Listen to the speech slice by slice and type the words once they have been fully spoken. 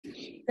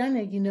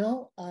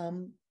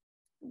Danya,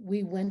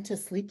 we went to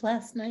sleep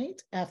last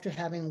night after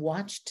having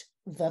watched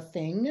the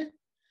things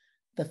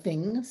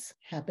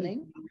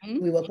happening.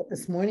 Mm-hmm. We woke up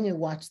this morning and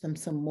watched them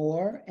some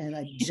more. And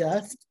I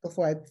just,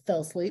 before I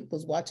fell asleep,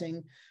 was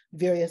watching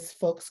various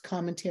folks'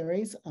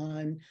 commentaries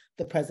on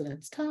the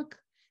president's talk,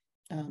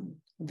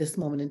 this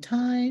moment in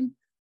time,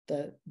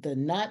 the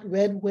not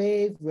red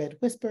wave, red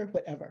whisper,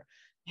 whatever.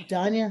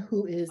 Danya,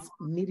 who is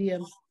media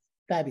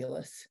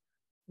fabulous,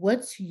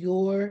 what's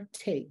your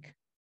take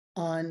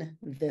on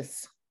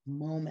this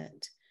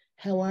moment?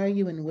 How are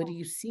you and what do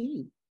you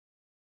see?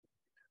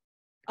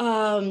 There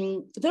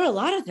are a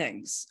lot of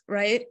things,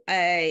 right?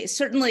 I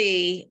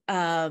certainly, there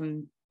are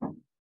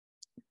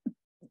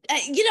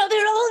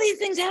all these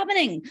things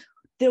happening.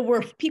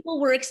 People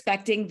were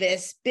expecting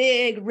this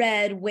big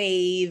red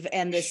wave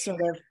and this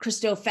sort of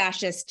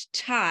Christo-fascist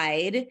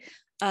tide.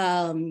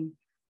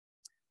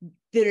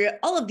 There are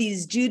all of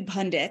these Jude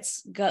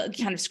pundits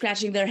kind of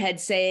scratching their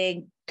heads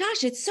saying,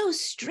 gosh, it's so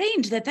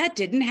strange that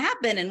didn't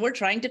happen. And we're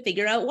trying to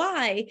figure out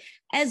why,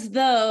 as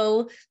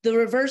though the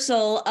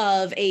reversal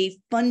of a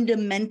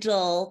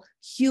fundamental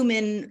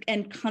human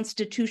and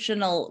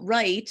constitutional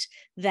right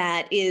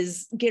that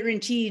is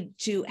guaranteed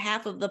to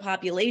half of the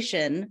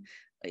population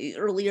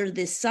earlier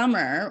this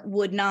summer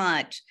would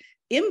not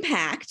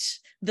impact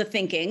the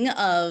thinking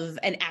of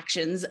and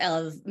actions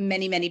of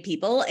many, many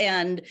people,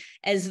 and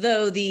as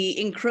though the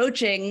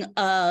encroaching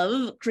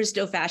of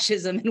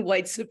Christo-fascism and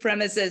white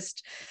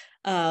supremacist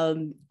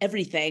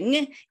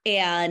everything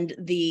and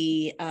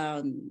the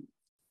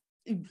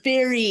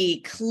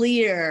very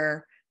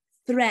clear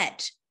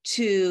threat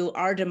to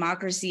our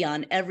democracy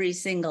on every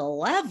single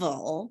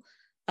level,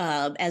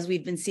 as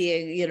we've been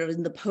seeing,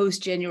 in the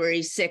post-January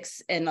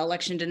 6th and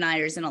election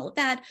deniers and all of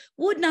that,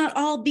 would not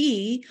all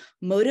be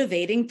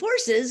motivating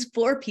forces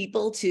for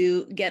people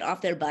to get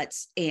off their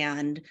butts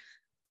and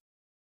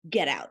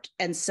get out.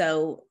 And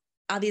so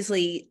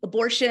obviously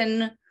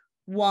abortion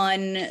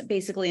won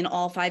basically in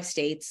all 5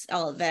 states,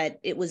 that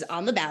it was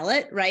on the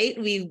ballot, right?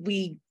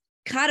 We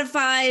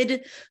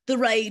codified the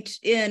right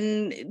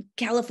in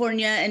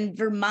California and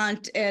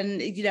Vermont, and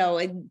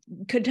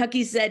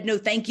Kentucky said no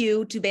thank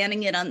you to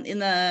banning it in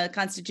the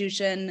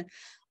Constitution.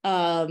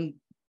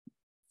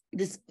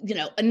 This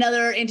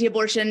another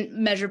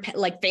anti-abortion measure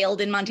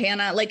failed in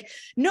Montana.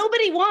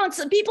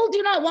 People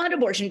do not want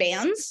abortion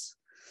bans,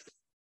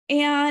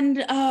 and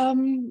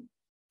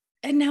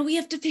now we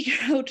have to figure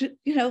out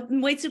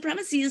white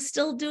supremacy is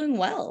still doing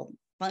well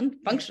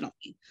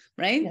functionally,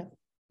 right? Yeah.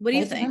 What do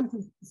you think?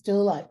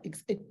 Still alive,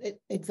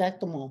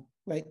 exactement,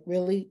 right?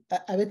 Really,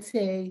 I would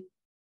say,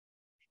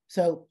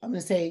 so I'm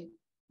going to say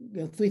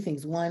 3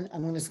 things. One,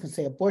 I'm just going to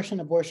say abortion.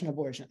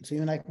 So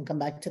you and I can come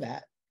back to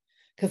that.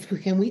 Because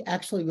can we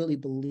actually really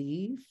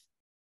believe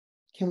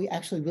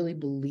that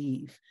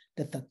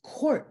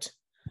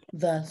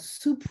the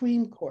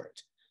Supreme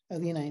Court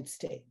of the United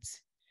States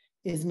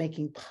is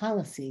making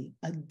policy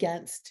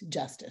against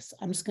justice?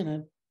 I want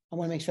to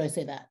make sure I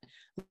say that.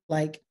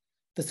 Like,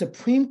 the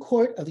Supreme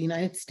Court of the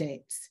United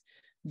States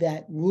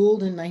that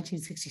ruled in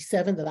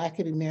 1967 that I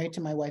could be married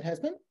to my white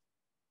husband,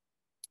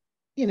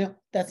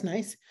 that's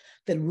nice,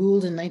 that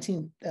ruled in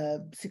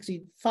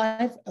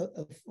 1965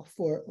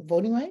 for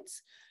voting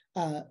rights,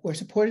 or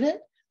supported it,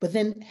 but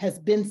then has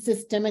been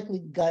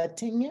systemically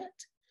gutting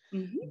it,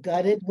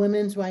 gutted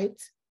women's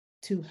rights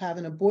to have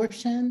an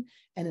abortion,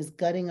 and is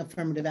gutting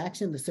affirmative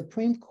action. The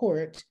Supreme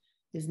Court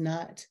is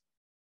not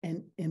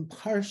an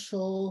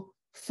impartial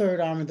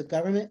third arm of the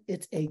government.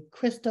 It's a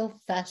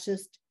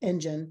Christo-fascist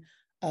engine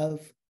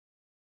of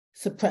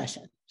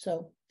suppression.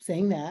 So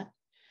saying that,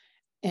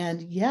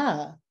 and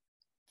yeah,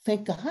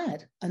 thank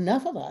God,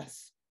 enough of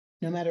us,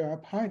 no matter our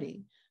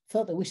party,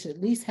 felt that we should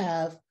at least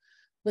have,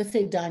 let's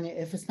say, Danya,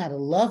 if it's not a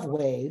love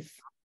wave,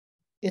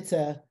 it's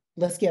a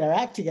let's get our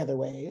act together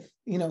wave,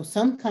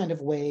 some kind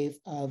of wave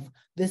of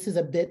this is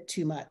a bit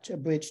too much, a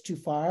bridge too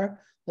far.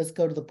 Let's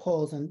go to the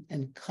polls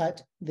and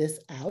cut this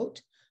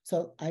out.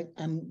 So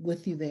I'm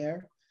with you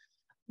there.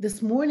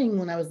 This morning,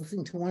 when I was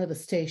listening to one of the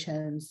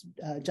stations,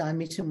 John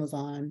Meacham was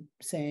on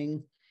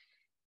saying,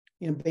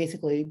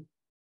 basically,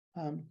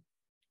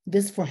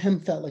 this for him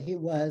felt like it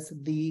was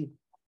the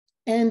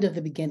end of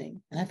the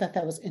beginning. And I thought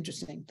that was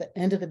interesting, the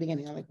end of the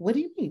beginning. I'm like, what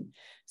do you mean?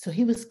 So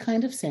he was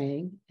kind of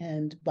saying,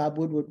 and Bob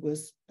Woodward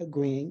was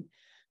agreeing,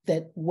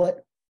 that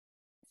what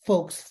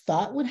folks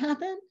thought would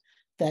happen,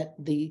 that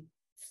the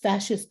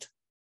fascist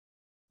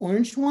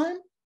orange one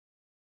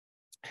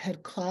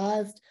had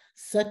caused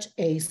such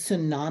a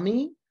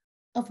tsunami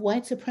of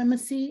white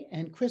supremacy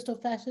and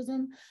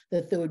Christo-fascism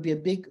that there would be a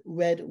big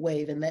red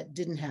wave, and that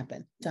didn't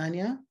happen.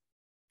 Danya,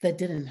 that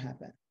didn't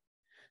happen.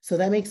 So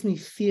that makes me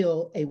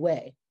feel a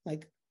way,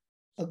 like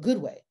a good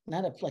way,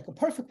 not like a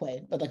perfect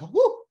way, but like a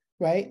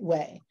right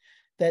way.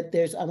 That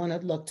I want to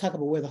talk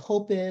about where the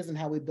hope is and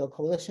how we build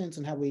coalitions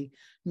and how we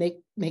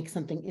make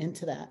something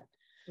into that.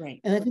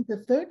 Right. And I think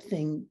the third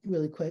thing,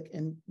 really quick,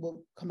 and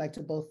we'll come back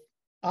to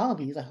all of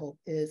these, I hope,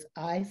 is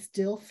I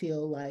still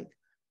feel like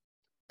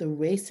the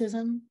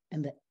racism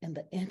and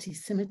the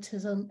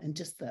anti-Semitism and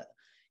just the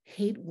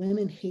hate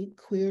women, hate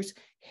queers,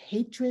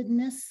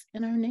 hatredness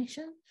in our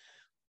nation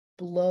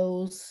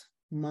blows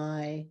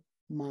my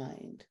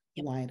mind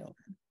wide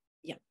open.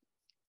 Yeah.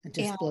 It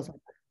just blows my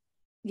mind.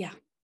 Yeah,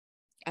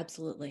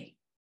 absolutely.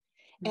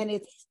 And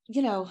it's,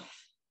 I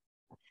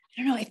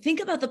don't know, I think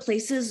about the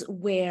places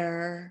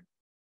where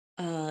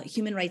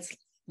human rights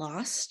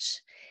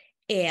lost.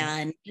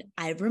 And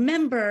I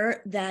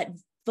remember that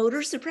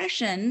voter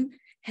suppression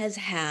has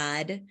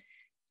had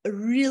a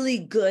really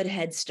good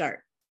head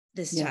start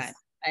this time.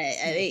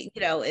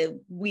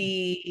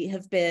 We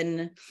have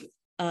been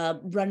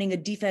running a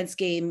defense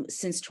game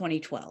since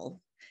 2012.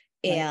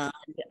 Right.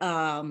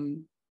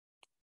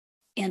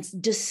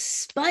 And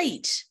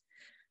despite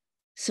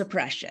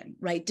suppression,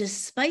 right,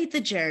 despite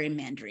the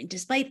gerrymandering,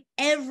 despite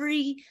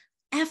every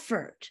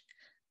effort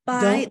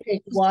by— Don't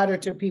take water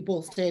to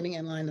people standing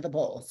in line at the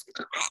polls.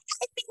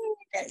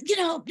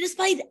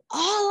 Despite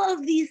all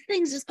of these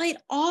things, despite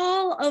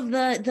all of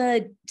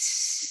the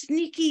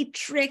sneaky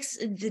tricks,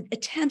 the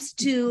attempts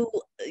to,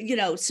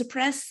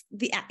 suppress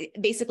the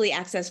basically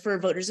access for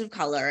voters of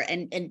color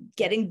and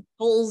getting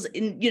polls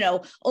in,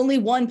 only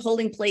one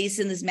polling place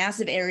in this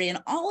massive area,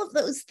 and all of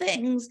those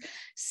things,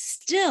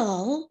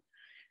 still,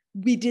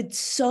 we did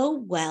so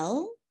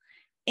well.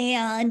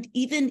 And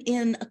even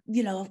in,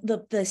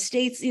 the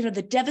states,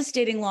 the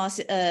devastating loss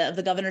of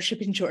the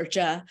governorship in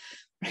Georgia,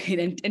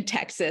 right, and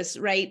Texas,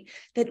 right,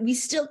 that we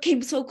still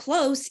came so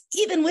close,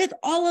 even with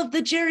all of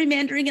the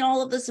gerrymandering and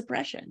all of the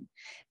suppression.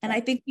 And I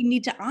think we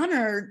need to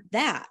honor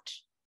that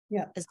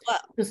as well.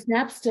 The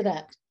snaps to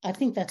that. I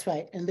think that's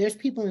right. And there's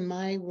people in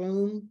my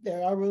room,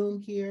 our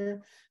room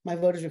here, my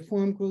voters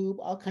reform group,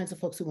 all kinds of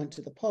folks who went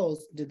to the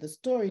polls, did the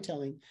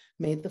storytelling,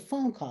 made the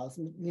phone calls,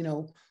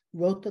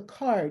 wrote the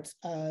cards,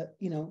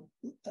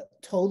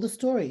 told the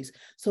stories.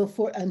 So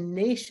for a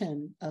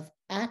nation of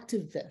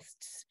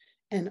activists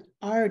and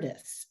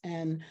artists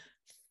and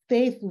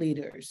faith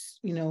leaders,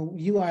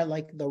 you are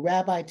like the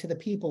rabbi to the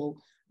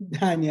people,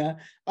 Danya,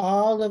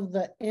 all of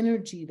the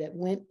energy that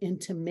went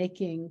into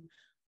making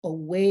a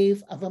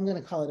wave of, I'm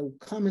going to call it a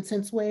common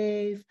sense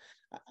wave,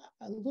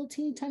 a little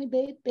teeny tiny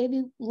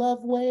baby love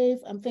wave,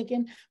 I'm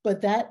thinking,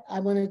 but that I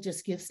want to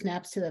just give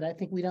snaps to that. I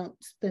think we don't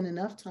spend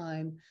enough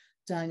time,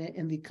 Danya,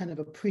 in the kind of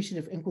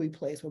appreciative inquiry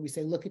place where we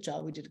say, look at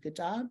y'all, we did a good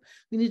job.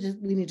 We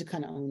need to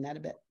kind of own that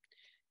a bit.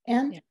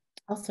 And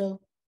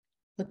also,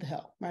 what the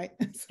hell, right?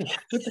 So,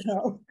 what the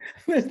hell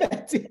was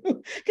that too?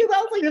 Because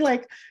also you're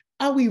like,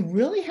 are we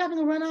really having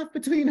a runoff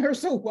between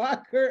Herschel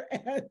Walker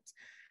and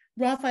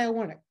Raphael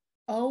Warnock?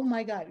 Oh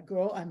my God,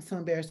 girl, I'm so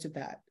embarrassed at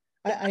that.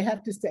 I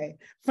have to say,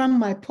 from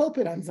my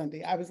pulpit on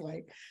Sunday, I was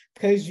like,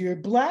 because you're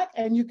Black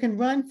and you can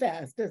run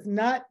fast does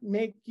not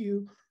make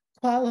you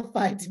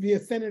qualified to be a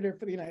senator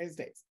for the United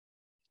States.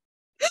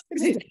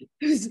 It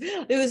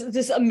was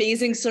this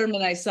amazing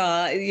sermon I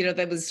saw,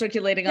 that was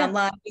circulating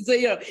online.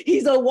 So,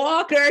 he's a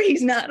walker,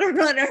 he's not a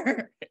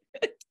runner.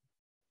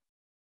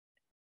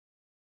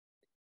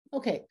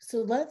 Okay,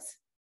 so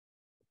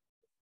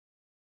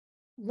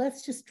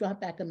let's just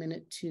drop back a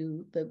minute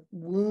to the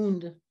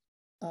wound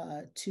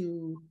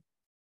to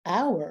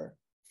our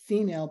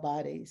female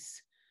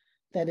bodies.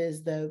 That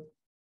is the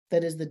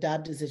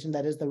Dobbs decision.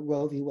 That is the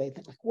Roe v. Wade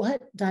thing. Like,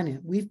 what, Danya?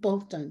 We've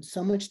both done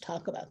so much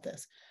talk about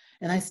this,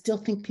 and I still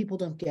think people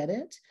don't get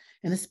it.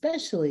 And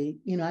especially,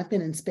 I've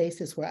been in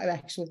spaces where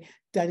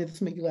Danya, this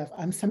will make you laugh.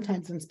 I'm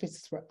sometimes in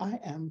spaces where I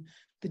am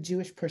the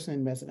Jewish person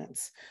in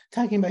residence,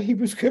 talking about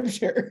Hebrew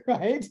scripture,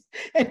 right?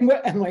 And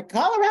I'm like,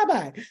 call a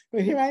rabbi,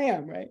 but here I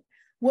am, right?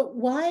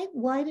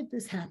 Why did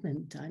this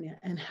happen, Danya?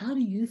 And how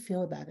do you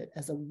feel about it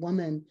as a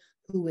woman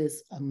who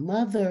is a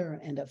mother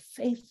and a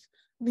faith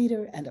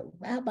leader and a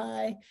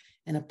rabbi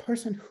and a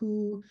person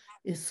who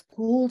is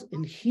schooled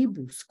in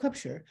Hebrew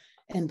scripture,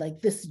 and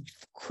like this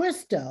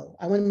Christo,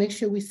 I want to make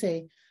sure we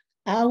say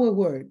our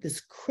word,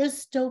 this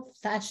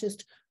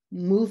Christo-fascist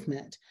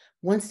movement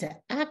wants to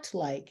act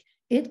like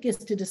it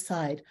gets to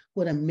decide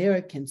what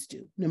Americans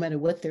do, no matter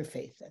what their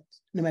faith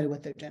is, no matter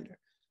what their gender.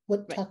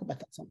 Talk about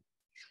that some.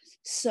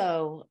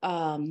 So,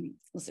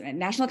 listen,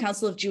 National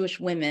Council of Jewish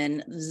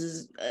Women,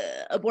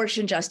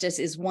 abortion justice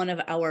is one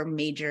of our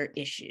major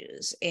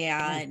issues.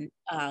 And,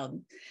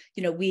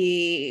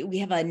 we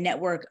have a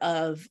network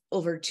of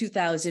over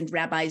 2,000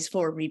 rabbis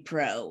for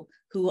repro,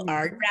 who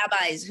are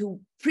rabbis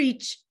who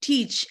preach,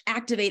 teach,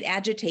 activate,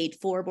 agitate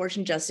for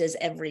abortion justice,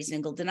 every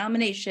single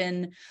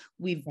denomination.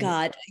 We've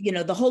got,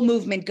 the whole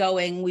movement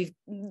going. We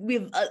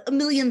have a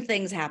million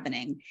things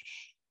happening.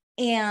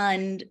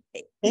 And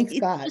thanks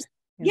God.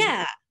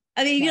 Yeah.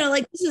 I mean,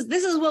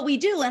 this is what we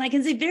do. And I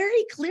can say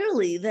very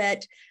clearly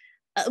that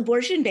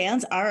abortion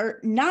bans are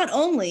not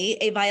only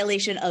a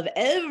violation of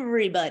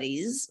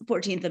everybody's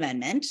 14th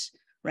Amendment,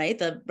 right?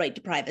 The right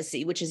to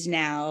privacy, which is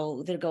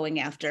now they're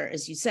going after,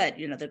 as you said,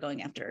 they're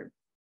going after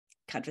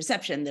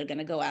contraception. They're going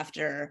to go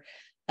after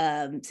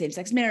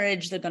same-sex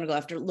marriage. They're going to go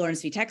after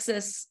Lawrence v.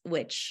 Texas,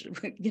 which,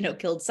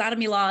 killed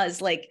sodomy laws.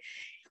 They're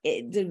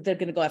going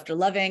to go after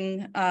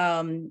Loving.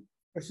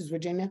 Versus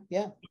Virginia,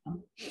 yeah.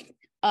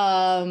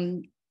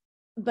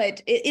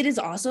 But it is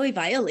also a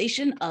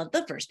violation of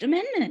the First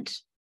Amendment.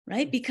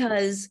 right?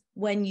 Because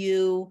when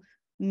you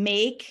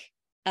make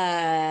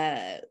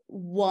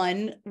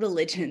one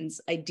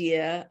religion's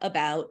idea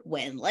about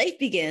when life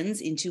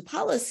begins into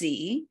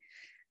policy,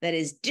 that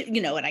is,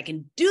 and I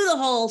can do the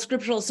whole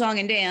scriptural song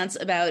and dance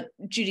about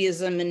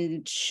Judaism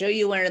and show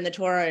you where in the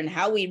Torah and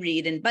how we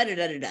read and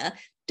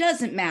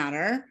doesn't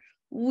matter.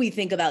 We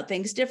think about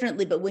things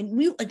differently. But when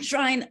we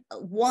enshrine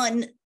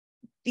one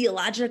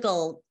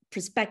theological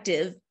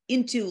perspective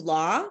into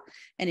law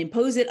and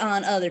impose it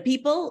on other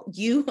people,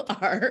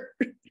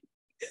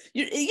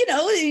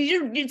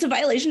 it's a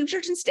violation of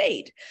church and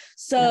state.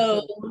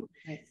 So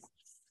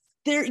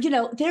there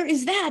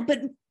is that,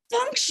 but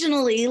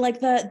functionally,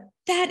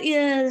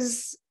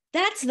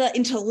 that's the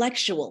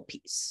intellectual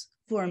piece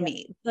for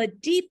me. The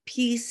deep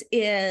piece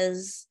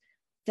is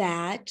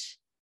that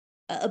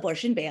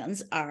abortion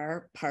bans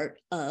are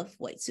part of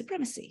white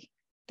supremacy.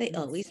 They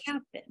always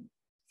have been.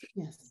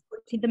 Yes.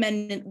 The 14th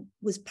Amendment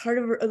was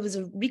it was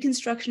a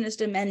Reconstructionist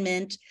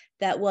amendment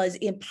that was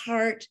in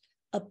part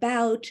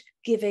about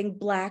giving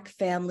Black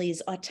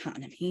families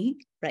autonomy,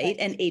 right,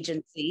 and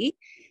agency.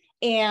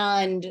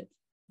 And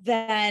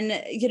then,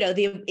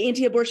 the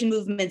anti-abortion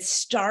movement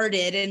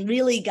started and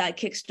really got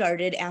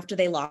kickstarted after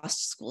they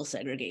lost school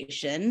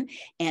segregation.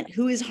 And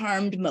who is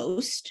harmed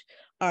most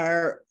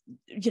are,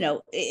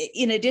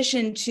 in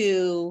addition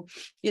to,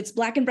 it's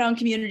Black and brown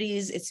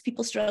communities, it's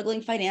people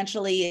struggling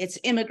financially, it's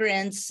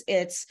immigrants,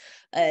 it's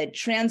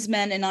trans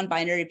men and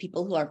non-binary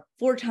people who are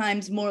 4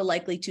 times more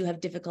likely to have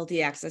difficulty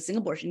accessing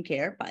abortion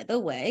care, by the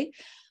way.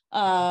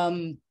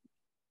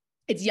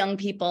 It's young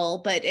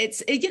people, but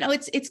it's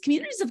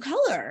communities of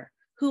color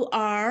who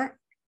are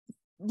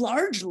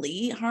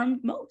largely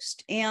harmed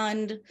most.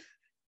 And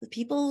the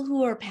people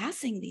who are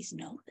passing these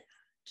know that,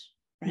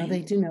 right? No,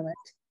 they do know it.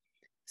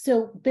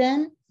 So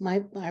Ben,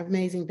 our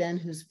amazing Ben,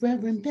 who's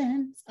Reverend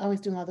Ben, always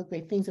doing all the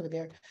great things over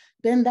there.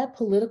 Ben, that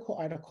political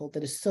article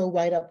that is so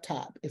right up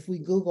top, if we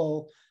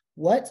Google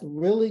what's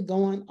really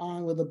going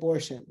on with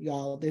abortion,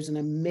 y'all, there's an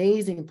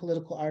amazing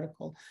political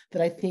article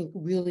that I think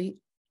really,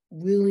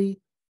 really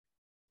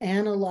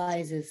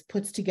analyzes,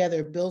 puts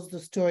together, builds the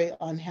story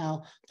on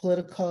how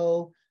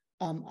Politico,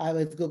 I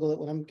always Google it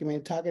when I'm getting ready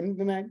to talk, and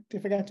then I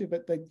forgot to,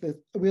 but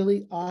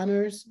really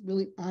honors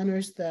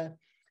the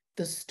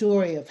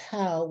story of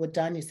how what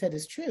Danya said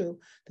is true,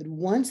 that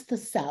once the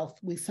South,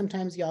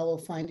 sometimes y'all will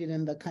find it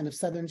in the kind of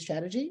Southern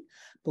strategy,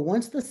 but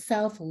once the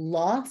South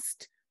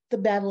lost the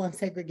battle on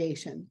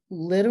segregation,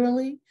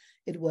 literally,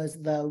 it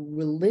was the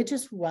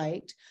religious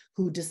right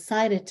who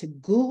decided to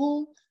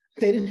Google.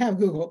 They didn't have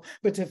Google,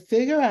 but to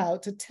figure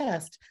out, to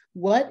test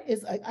what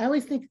is, I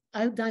always think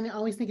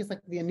it's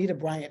like the Anita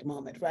Bryant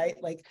moment, right?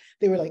 Like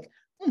they were like,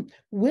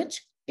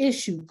 which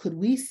issue could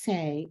we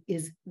say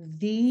is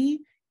the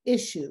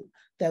issue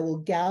that will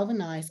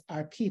galvanize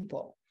our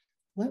people?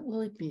 What will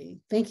it be?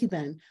 Thank you,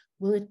 Ben.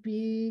 Will it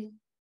be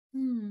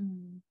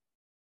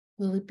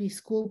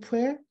school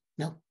prayer?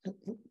 No.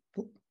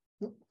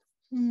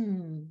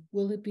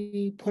 Will it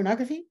be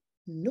pornography?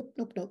 Nope.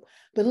 But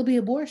it'll be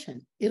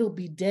abortion. It'll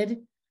be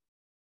dead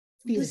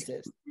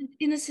fetuses.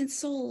 Innocent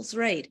souls,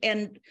 right?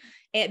 And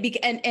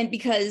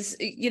because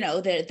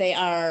they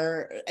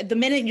are, the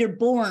minute you're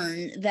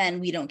born, then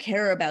we don't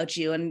care about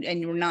you, and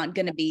you're not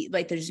going to be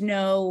like, there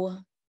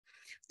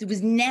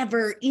was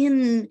never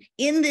in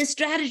this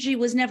strategy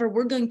was never,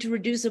 we're going to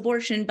reduce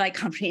abortion by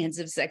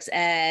comprehensive sex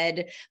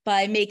ed,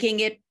 by making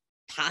it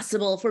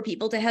possible for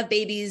people to have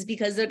babies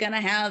because they're going to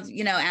have,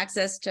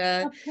 access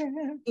to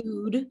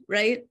food,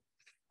 right?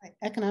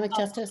 Economic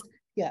justice.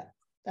 Yeah,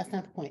 that's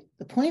not the point.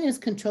 The point is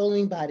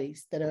controlling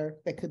bodies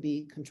that could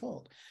be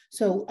controlled.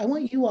 So I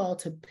want you all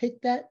to pick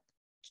that.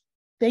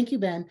 Thank you,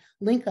 Ben.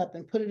 Link up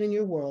and put it in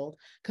your world,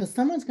 because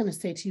someone's going to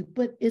say to you,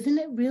 but isn't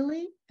it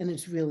really? And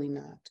it's really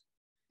not.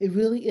 It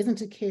really isn't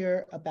to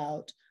care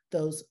about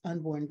those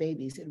unborn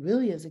babies. It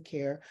really is a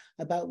care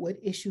about what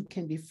issue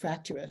can be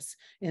fractious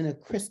in a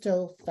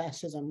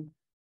Christo-fascism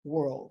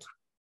world.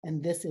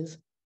 And this is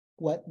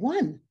what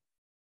won.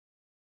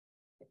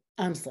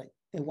 Honestly,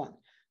 it won.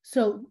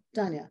 So,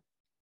 Danya,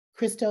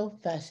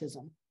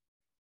 Christo-fascism.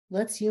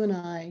 Let's you and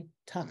I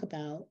talk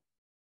about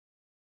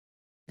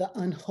the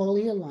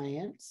unholy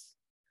alliance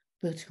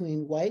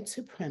between white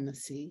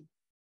supremacy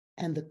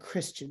and the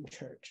Christian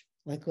church.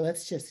 Like,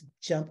 let's just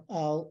jump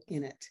all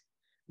in it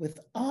with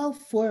all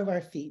 4 of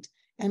our feet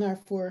and our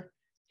 4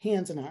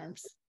 hands and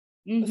arms.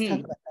 Let's talk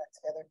about that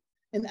together.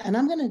 And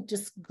I'm going to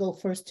just go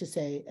first to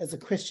say, as a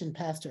Christian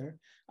pastor,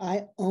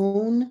 I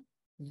own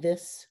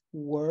this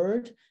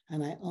word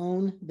and I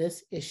own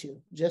this issue,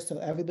 just so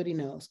everybody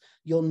knows.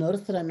 You'll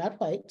notice that I'm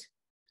not white,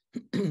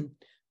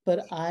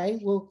 but I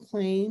will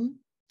claim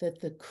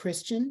that the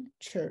Christian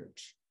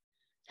church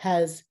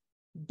has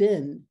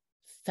been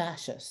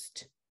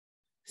fascist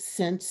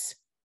since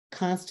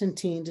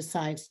Constantine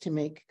decides to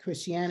make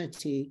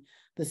Christianity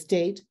the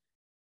state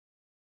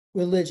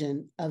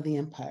religion of the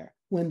empire.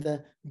 When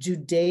the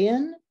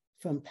Judean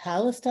from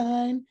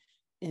Palestine,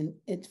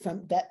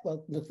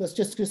 let's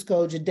just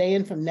go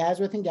Judean from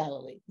Nazareth in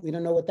Galilee. We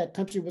don't know what that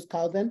country was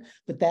called then,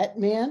 but that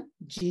man,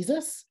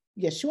 Jesus,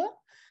 Yeshua,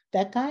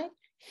 That guy,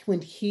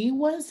 when he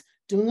was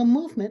doing a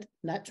movement,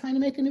 not trying to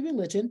make a new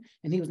religion,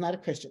 and he was not a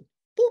Christian,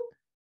 boop,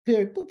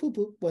 period, boop, boop,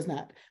 boop, was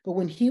not. But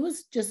when he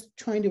was just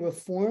trying to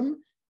reform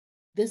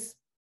this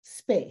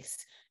space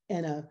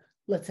in a,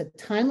 let's say,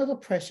 time of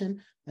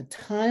oppression, a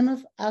time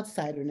of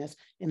outsiderness,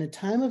 in a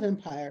time of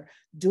empire,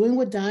 doing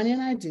what Danya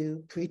and I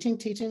do, preaching,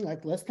 teaching,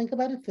 like, let's think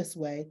about it this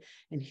way.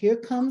 And here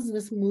comes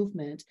this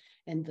movement,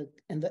 and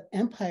the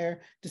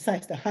empire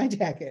decides to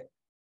hijack it.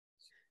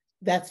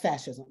 That's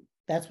fascism.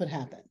 That's what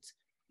happens.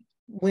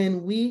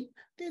 When we,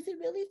 is it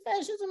really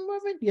fascism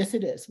movement? Yes,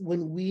 it is.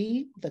 When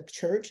we, the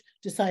church,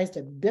 decides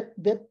to bip,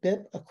 bip,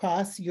 bip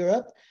across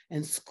Europe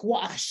and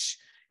squash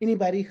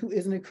anybody who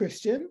isn't a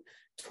Christian,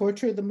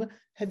 torture them.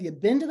 Have you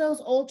been to those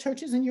old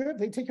churches in Europe?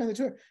 They take you on the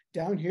tour.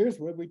 Down here is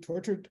where we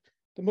tortured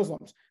the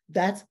Muslims.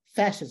 That's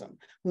fascism.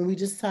 When we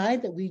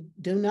decide that we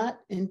do not,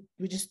 and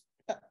we just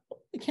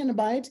we can't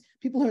abide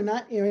people who are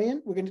not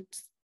Aryan, we're going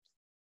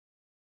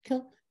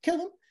to kill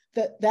them.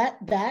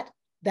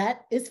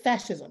 That is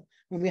fascism.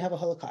 When we have a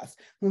Holocaust,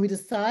 when we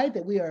decide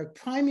that we are a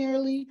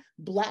primarily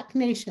Black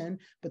nation,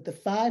 but the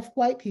 5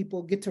 white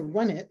people get to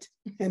run it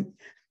and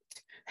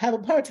have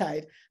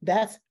apartheid,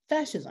 that's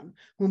fascism.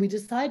 When we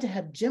decide to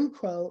have Jim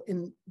Crow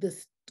in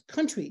this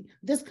country,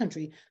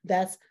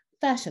 that's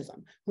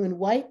fascism. When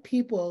white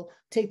people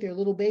take their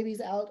little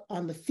babies out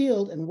on the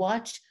field and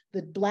watch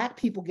the Black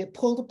people get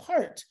pulled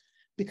apart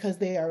because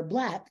they are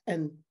Black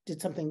and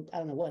did something, I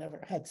don't know,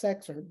 whatever, had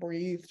sex or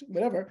breathed,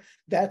 whatever,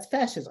 that's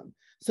fascism.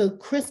 So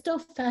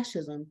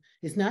Christo-fascism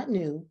is not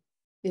new.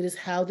 It is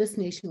how this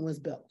nation was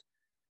built.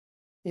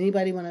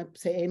 Anybody want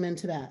to say amen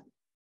to that?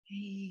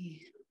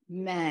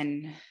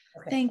 Amen.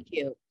 Okay. Thank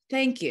you.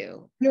 Thank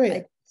you.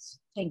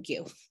 Thank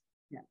you.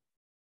 Yeah.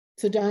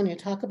 So Danya,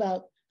 talk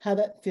about how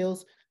that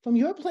feels from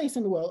your place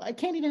in the world. I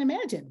can't even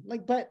imagine,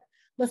 but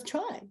let's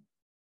try.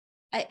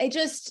 I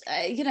just,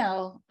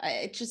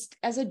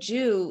 as a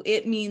Jew,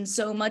 it means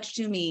so much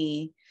to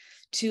me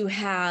to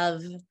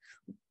have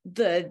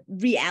the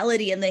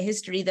reality and the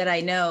history that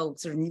I know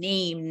sort of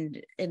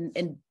named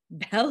and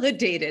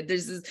validated.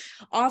 There's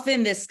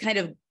often this kind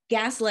of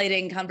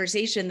gaslighting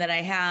conversation that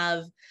I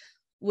have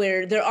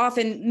where there are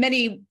often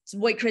many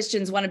white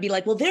Christians want to be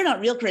like, well, they're not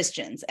real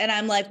Christians. And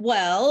I'm like,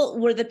 well,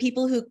 were the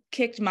people who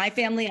kicked my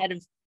family out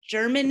of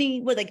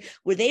Germany,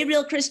 were they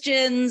real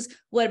Christians?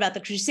 What about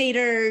the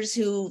Crusaders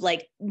who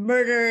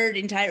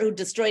who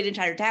destroyed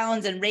entire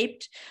towns and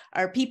raped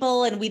our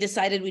people? And we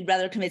decided we'd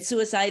rather commit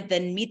suicide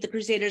than meet the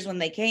Crusaders when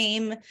they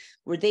came.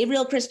 Were they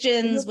real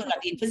Christians? What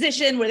about the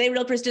Inquisition? Were they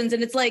real Christians?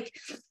 And it's like,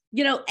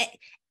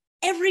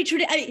 every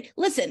tradition.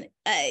 Listen,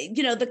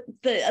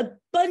 a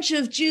bunch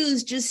of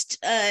Jews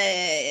just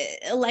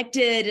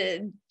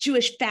elected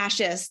Jewish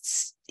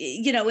fascists,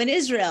 in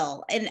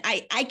Israel, and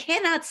I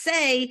cannot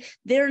say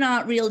they're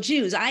not real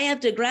Jews. I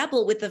have to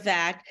grapple with the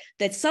fact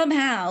that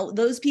somehow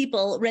those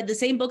people read the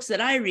same books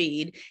that I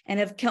read and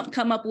have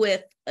come up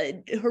with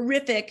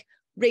horrific,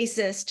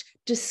 racist,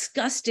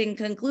 disgusting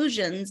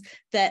conclusions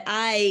that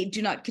I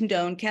do not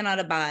condone, cannot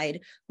abide,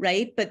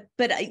 right? But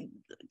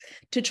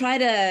to try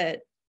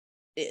to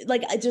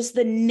just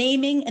the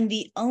naming and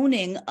the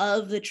owning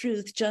of the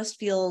truth just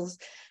feels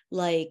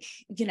like,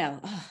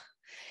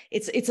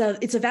 it's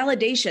a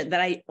validation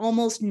that I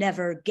almost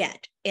never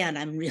get, and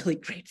I'm really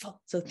grateful.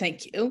 So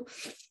thank you.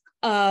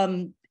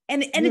 And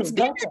it's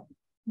been,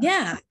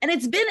 and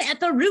it's been at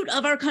the root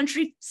of our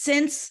country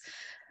since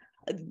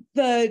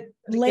the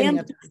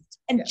land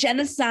and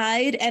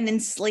genocide and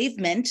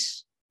enslavement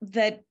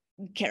that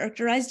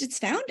characterized its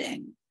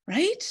founding,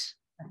 right?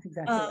 That's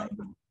exactly right.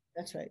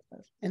 That's right.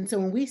 And so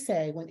when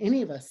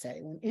any of us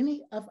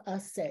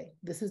say,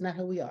 this is not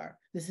who we are,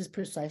 this is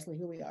precisely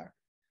who we are.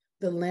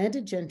 The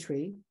landed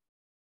gentry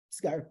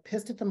got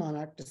pissed at the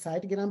monarch,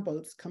 decided to get on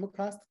boats, come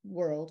across the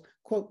world,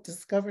 quote,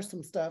 discover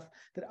some stuff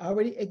that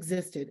already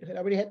existed, that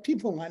already had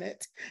people on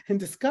it, and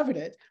discovered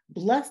it,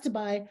 blessed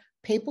by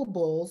papal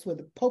bulls where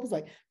the Pope was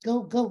like,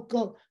 go, go,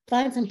 go,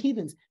 find some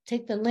heathens,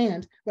 take the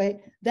land, right?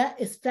 That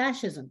is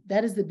fascism.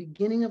 That is the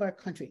beginning of our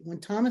country. When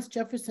Thomas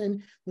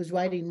Jefferson was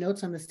writing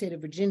notes on the state of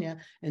Virginia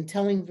and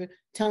telling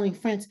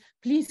France,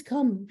 please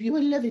come, you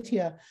will live it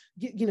here.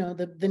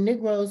 The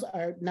Negroes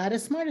are not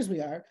as smart as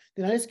we are.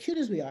 They're not as cute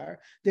as we are.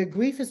 Their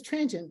grief is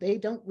transient. They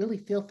don't really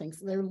feel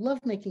things. Their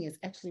lovemaking is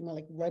actually more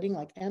like writing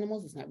like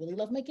animals. It's not really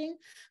lovemaking.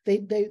 They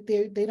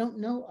don't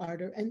know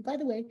ardor. And by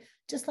the way,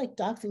 just like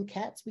dogs and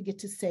cats, we get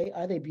to say,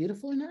 are they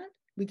beautiful or not?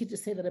 We get to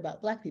say that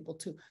about Black people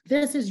too.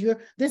 This is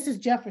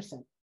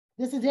Jefferson.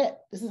 This is it.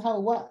 This is how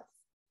it was.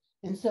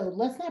 And so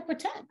let's not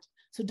pretend.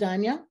 So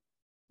Danya,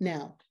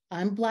 now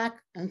I'm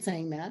Black, I'm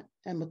saying that.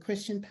 I'm a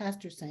Christian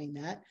pastor saying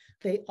that.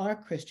 They are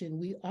Christian,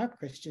 we are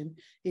Christian.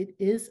 It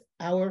is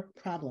our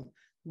problem.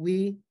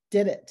 We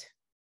did it.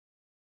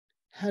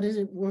 How does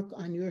it work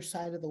on your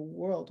side of the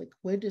world? Like,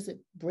 where does it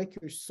break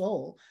your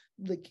soul?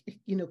 Like,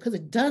 because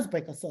it does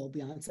break a soul,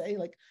 Beyonce.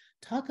 Like,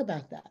 talk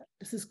about that.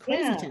 This is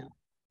crazy town.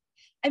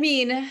 I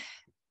mean,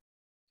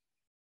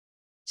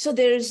 so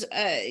there's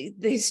the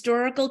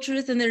historical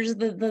truth and there's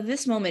the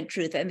this moment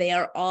truth, and they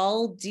are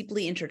all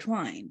deeply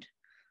intertwined,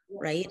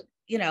 right?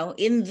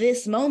 in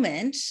this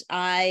moment,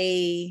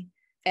 I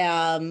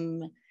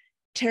am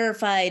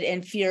terrified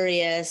and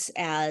furious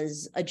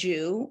as a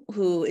Jew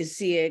who is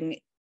seeing,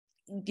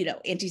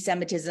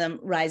 anti-Semitism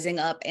rising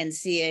up and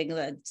seeing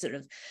the sort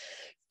of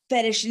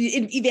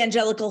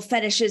evangelical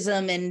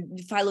fetishism and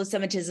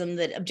philo-Semitism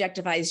that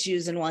objectifies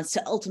Jews and wants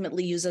to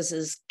ultimately use us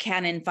as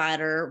cannon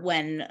fodder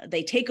when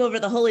they take over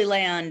the Holy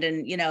Land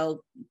and,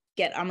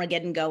 get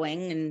Armageddon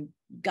going and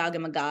Gog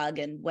and Magog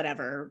and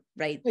whatever,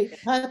 right?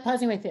 Wait,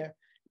 pausing right there.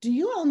 Do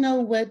you all know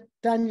what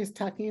Danya's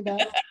talking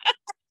about?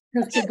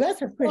 Because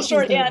progressive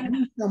Christians don't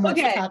do so much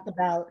talk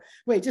about,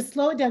 just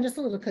slow it down just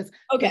a little, because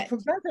the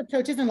progressive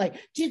church isn't like,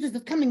 Jesus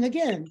is coming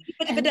again,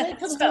 and wait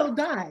till the world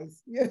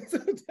dies.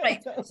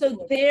 Right.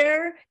 So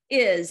there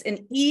is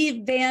an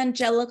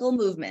evangelical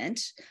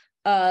movement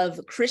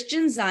of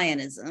Christian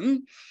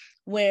Zionism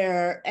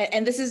where,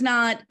 and this is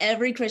not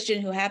every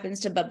Christian who happens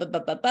to,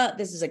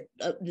 this is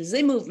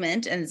a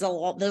movement, and there's a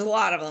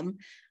lot of them,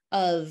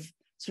 of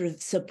sort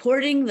of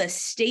supporting the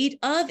state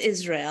of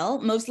Israel,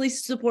 mostly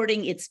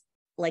supporting its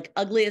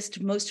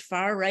ugliest, most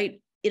far right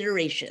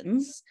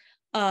iterations.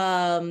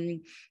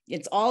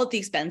 It's all at the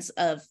expense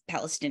of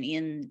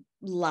Palestinian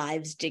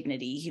lives,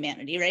 dignity,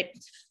 humanity, right?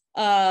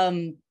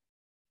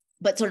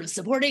 But sort of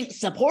support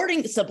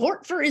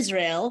for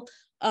Israel.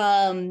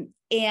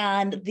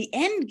 And the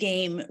end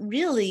game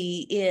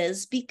really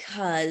is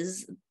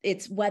because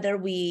it's whether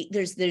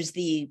there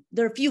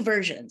are a few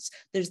versions.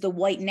 There's the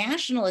white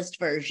nationalist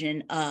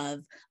version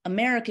of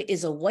America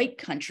is a white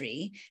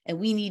country, and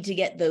we need to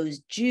get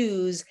those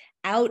Jews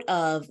out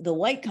of the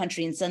white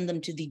country and send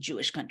them to the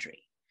Jewish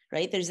country,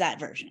 right? There's that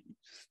version.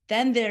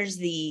 Then there's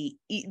the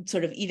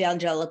sort of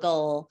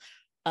evangelical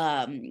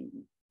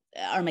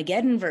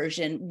Armageddon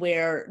version,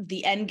 where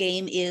the end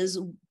game is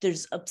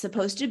there's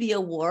supposed to be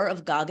a war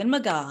of Gog and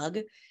Magog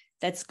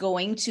that's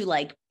going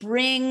to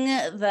bring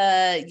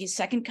the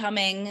second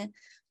coming,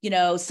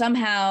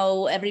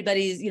 somehow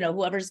everybody's,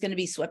 whoever's going to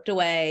be swept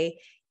away,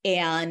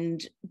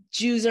 and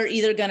Jews are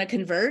either going to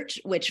convert,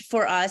 which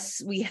for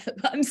us,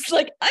 I'm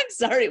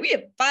sorry, we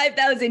have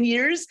 5,000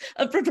 years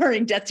of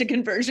preparing death to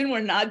conversion.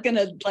 We're not going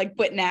to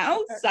quit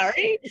now.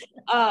 Sorry.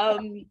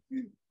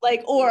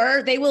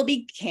 Or they will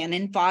be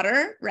cannon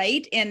fodder,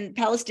 right? And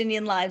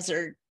Palestinian lives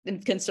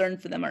and concern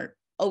for them are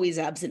always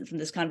absent from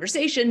this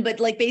conversation. But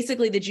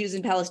basically the Jews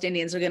and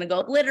Palestinians are going to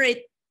go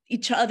obliterate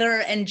each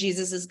other, and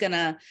Jesus is going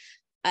to,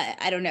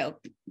 I don't know,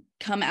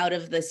 come out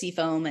of the sea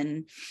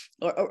foam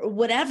or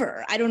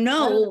whatever. I don't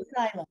know.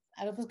 Out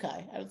of the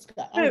sky.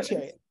 I'm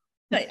serious.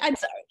 I'm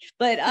sorry,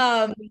 but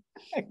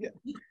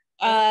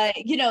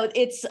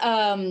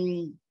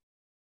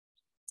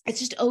it's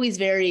just always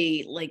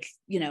very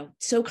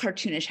so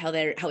cartoonish how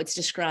it's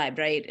described,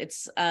 right?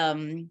 It's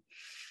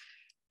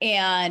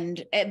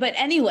but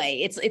anyway,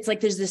 it's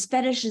there's this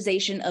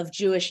fetishization of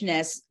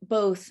Jewishness,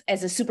 both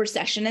as a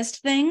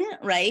supersessionist thing,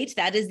 right?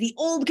 That is the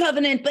old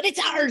covenant, but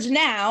it's ours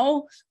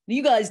now.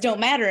 You guys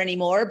don't matter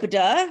anymore, but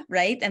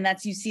right? And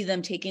that's, you see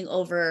them taking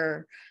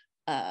over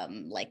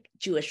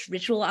Jewish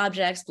ritual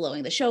objects,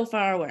 blowing the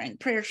shofar, wearing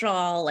prayer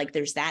shawl,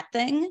 there's that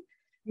thing.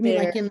 You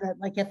mean at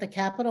the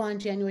Capitol on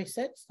January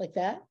 6th, like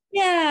that?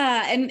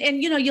 Yeah,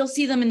 and you'll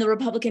see them in the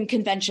Republican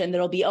convention.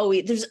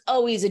 There's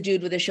always a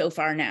dude with a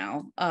shofar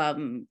now,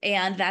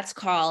 and that's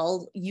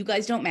called "You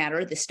guys don't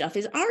matter. This stuff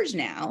is ours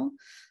now."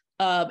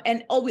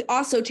 And we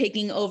also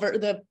taking over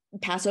the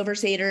Passover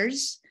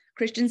seders.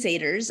 Christian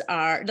seders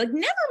are never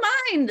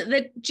mind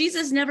that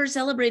Jesus never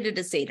celebrated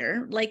a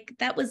seder.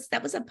 That was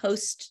a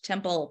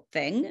post-temple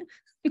thing.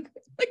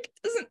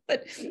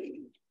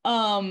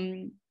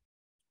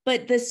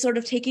 But this sort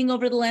of taking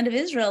over the land of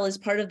Israel is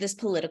part of this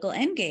political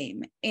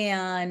endgame.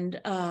 And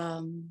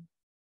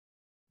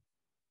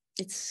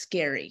it's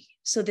scary.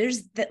 So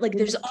there's that,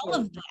 there's all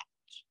of that.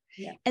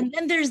 Yeah. And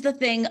then there's the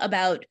thing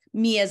about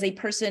me as a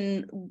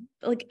person,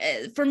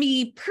 for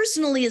me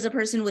personally, as a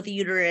person with a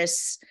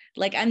uterus,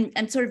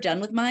 I'm sort of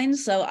done with mine.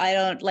 So I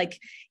don't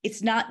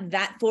it's not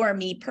that for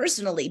me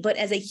personally, but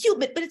as a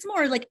human, but it's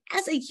more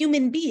as a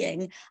human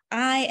being,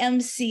 I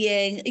am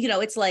seeing,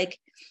 it's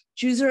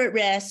Jews are at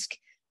risk.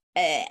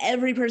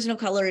 Every person of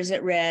color is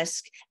at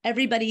risk.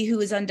 Everybody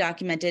who is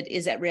undocumented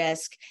is at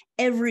risk.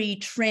 Every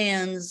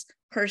trans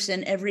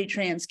person, every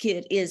trans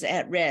kid is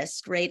at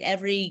risk, right?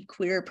 Every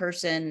queer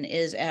person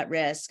is at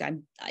risk.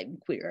 I'm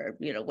queer,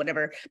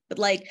 whatever. But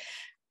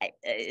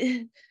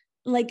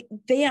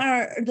they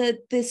are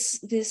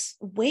this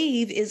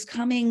wave is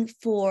coming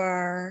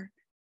for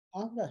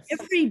all of us.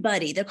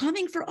 Everybody. They're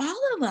coming for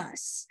all of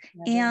us,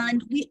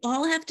 and we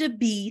all have to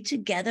be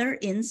together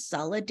in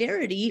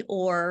solidarity,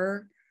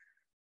 or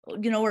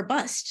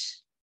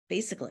bust,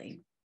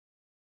 basically.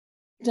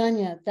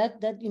 Danya,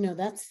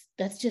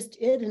 that's just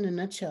it in a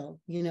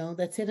nutshell.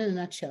 That's it in a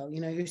nutshell.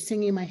 You're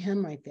singing my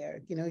hymn right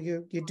there.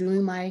 You're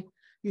doing my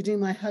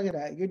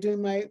Haggadah. You're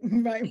doing my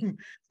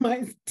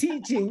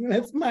teaching.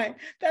 That's my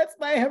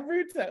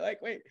Haruta.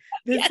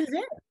 This is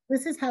it.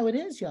 This is how it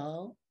is,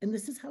 y'all. And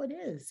this is how it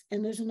is.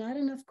 And there's not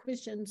enough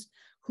Christians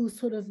who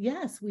sort of,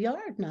 yes, we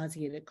are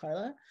nauseated,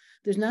 Carla.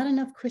 There's not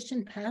enough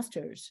Christian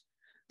pastors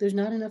there's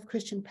not enough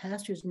Christian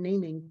pastors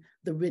naming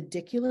the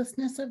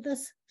ridiculousness of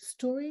this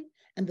story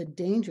and the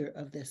danger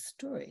of this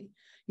story.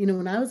 You know,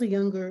 when I was a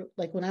younger,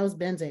 like when I was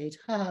Ben's age,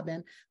 haha,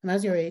 Ben, when I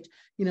was your age,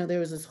 you know, there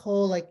was this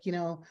whole, like, you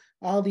know,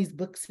 all these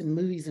books and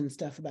movies and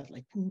stuff about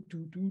like, you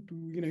know,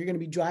 you're going to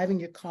be driving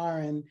your car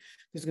and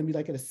there's going to be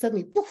like a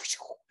suddenly,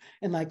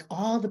 and like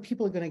all the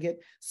people are going to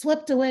get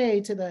swept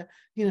away to the,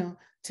 you know,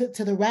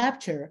 to the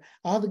rapture.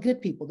 All the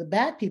good people, the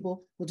bad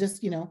people will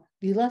just, you know,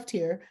 be left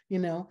here, you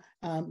know,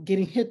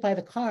 getting hit by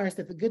the cars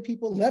that the good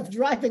people left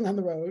driving on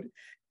the road.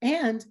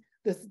 And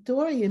the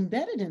story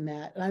embedded in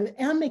that, and I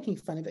am making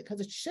fun of it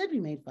because it should be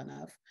made fun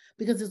of,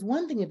 because there's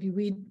one thing if you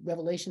read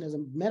Revelation as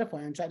a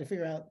metaphor and try to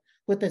figure out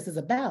what this is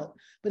about,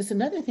 but it's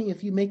another thing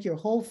if you make your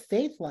whole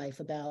faith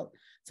life about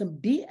some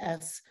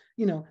BS,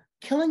 you know,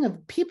 killing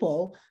of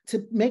people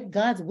to make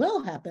God's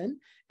will happen,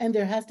 and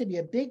there has to be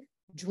a big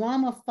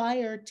drama,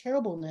 fire,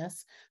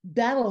 terribleness,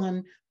 battle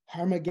on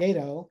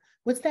Armageddon.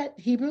 What's that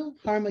Hebrew?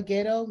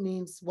 Armageddon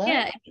means what?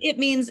 Yeah, it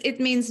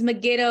means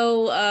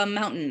Megiddo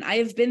Mountain. I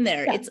have been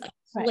there. Yeah. It's a place.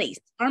 Right.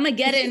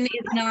 Armageddon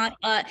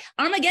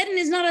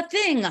is not a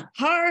thing.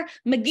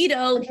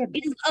 Megiddo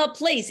is a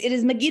place. It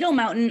is Megiddo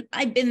Mountain.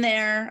 I've been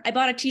there. I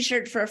bought a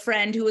t-shirt for a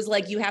friend who was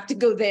like, you have to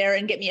go there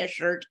and get me a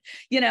shirt.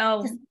 You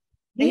know,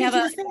 they have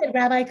to say it,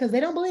 Rabbi, because they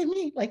don't believe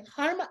me. Like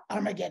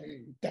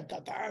Armageddon. Dun,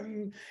 dun,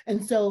 dun.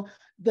 And so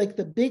like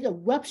the big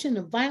eruption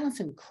of violence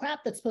and crap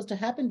that's supposed to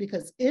happen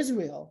because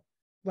Israel,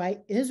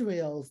 right?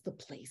 Israel's the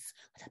place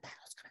where the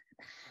battle's going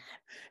to happen.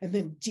 And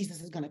then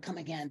Jesus is going to come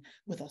again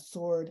with a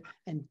sword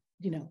and,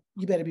 you know,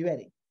 you better be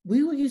ready. We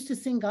used to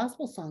sing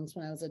gospel songs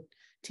when I was a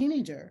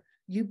teenager.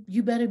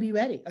 You better be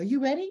ready. Are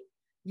you ready?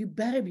 You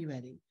better be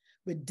ready.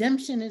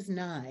 Redemption is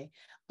nigh.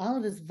 All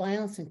of this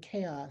violence and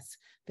chaos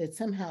that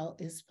somehow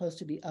is supposed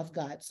to be of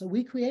God. So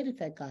we created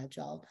that God,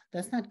 y'all.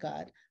 That's not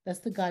God. That's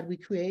the God we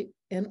create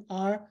in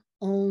our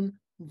own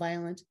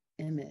violent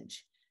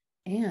image.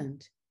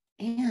 And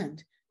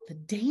the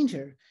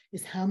danger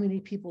is how many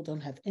people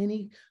don't have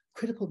any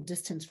critical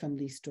distance from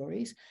these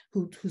stories,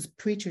 whose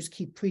preachers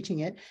keep preaching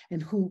it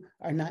and who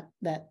are not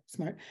that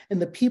smart.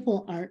 And the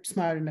people aren't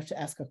smart enough to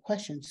ask a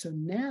question. So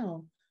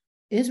now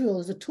Israel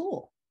is a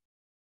tool.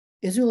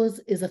 Israel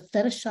is a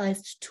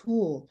fetishized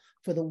tool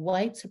for the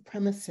white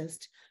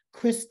supremacist,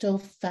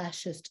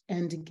 Christo-fascist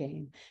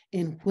endgame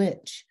in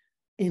which,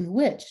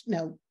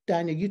 now,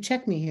 Danya, you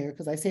check me here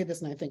because I say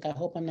this and I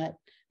hope I'm not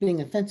being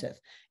offensive,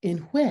 in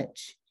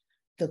which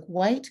the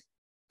white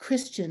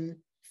Christian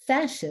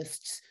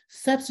fascists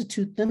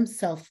substitute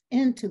themselves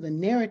into the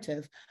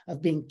narrative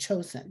of being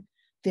chosen.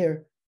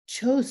 They're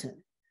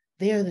chosen.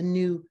 They are the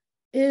new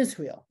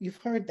Israel.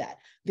 You've heard that.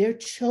 They're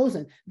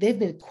chosen. They've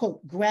been,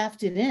 quote,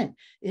 grafted in.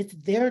 It's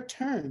their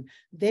turn.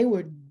 They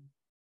were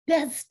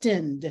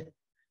destined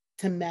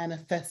to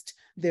manifest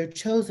their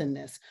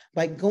chosenness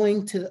by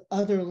going to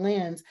other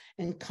lands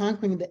and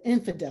conquering the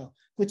infidel,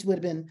 which would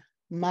have been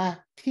my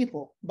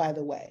people, by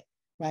the way,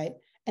 right?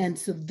 And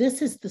so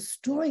this is the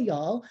story,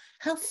 y'all.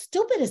 How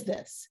stupid is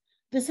this?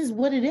 This is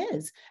what it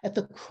is. At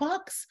the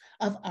crux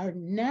of our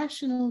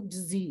national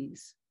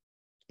disease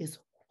is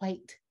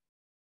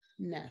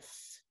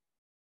whiteness,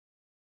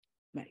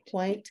 right?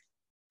 White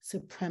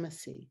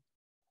supremacy,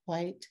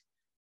 white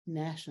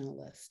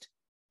nationalist,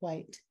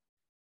 white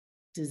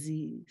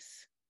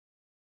disease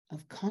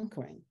of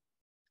conquering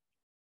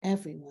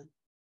everyone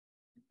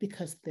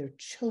because they're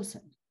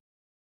chosen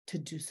to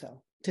do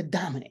so, to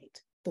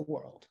dominate the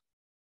world.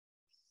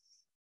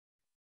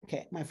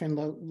 Okay, my friend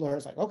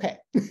Laura's like, okay,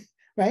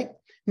 right?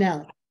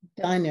 Now,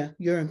 Danya,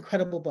 your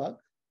incredible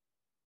book,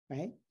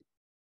 right?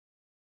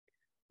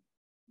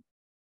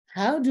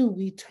 How do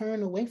we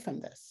turn away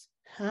from this?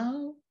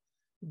 How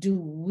do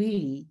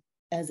we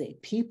as a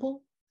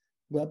people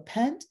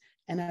repent?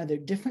 And are there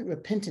different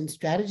repentance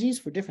strategies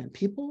for different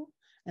people?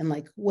 And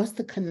like, what's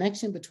the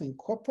connection between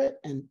corporate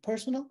and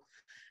personal?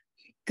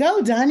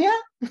 Go, Danya.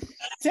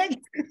 Tell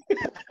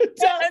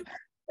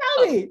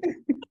me.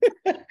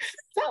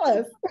 Tell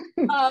us.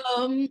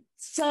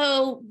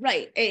 So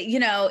right, you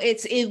know,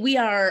 we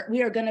are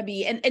going to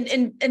be,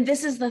 and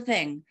this is the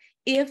thing.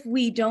 If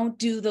we don't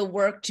do the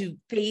work to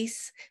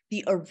face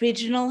the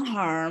original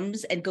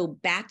harms and go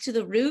back to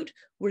the root,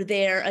 we're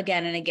there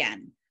again and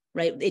again,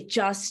 right? It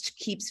just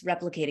keeps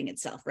replicating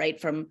itself,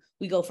 right?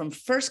 We go from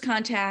first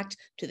contact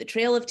to the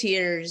Trail of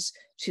Tears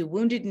to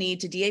Wounded Knee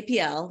to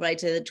DAPL, right?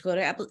 To the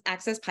Dakota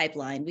Access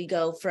Pipeline. We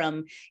go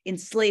from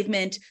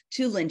enslavement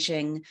to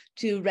lynching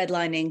to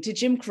redlining to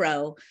Jim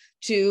Crow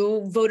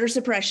to voter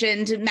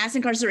suppression to mass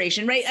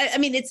incarceration, right? I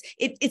mean,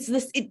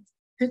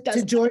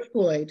 to George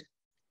Floyd.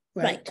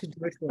 Right. To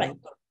George Floyd, right.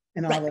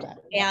 And all of that.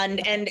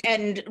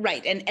 And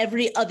right. And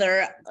every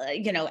other,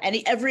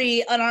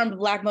 every unarmed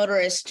Black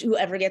motorist who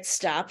ever gets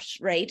stopped,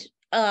 right?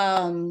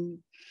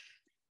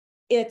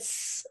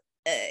 It's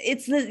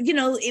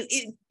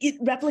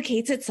it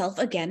replicates itself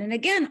again and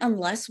again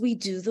unless we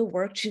do the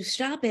work to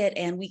stop it.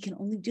 And we can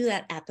only do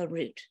that at the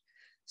root.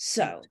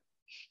 So,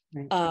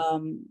 right. How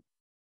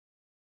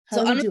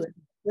do we do it?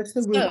 What's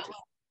the root?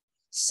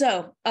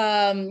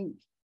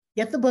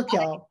 Get the book,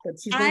 y'all. But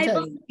she's going to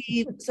tell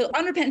you. So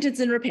Unrepentance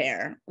and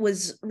Repair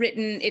was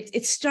written,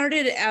 it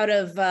started out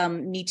of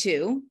Me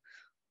Too.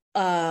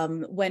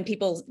 When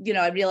people,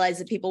 I realized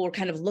that people were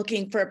kind of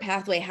looking for a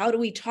pathway. How do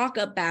we talk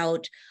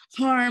about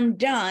harm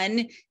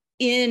done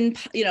in,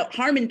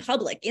 harm in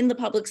public, in the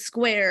public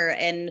square?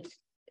 And,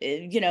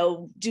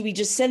 do we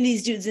just send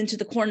these dudes into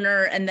the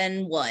corner and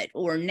then what?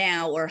 Or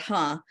now, or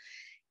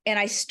And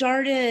I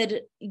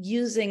started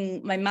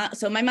using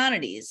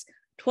Maimonides,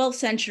 12th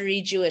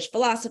century Jewish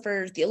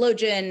philosopher,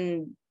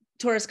 theologian,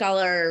 Torah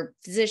scholar,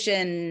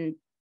 physician,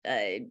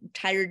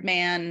 tired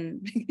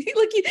man.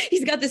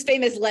 He's got this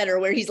famous letter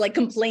where he's like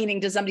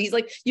complaining to somebody. He's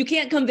like, "You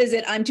can't come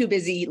visit. I'm too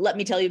busy. Let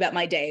me tell you about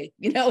my day."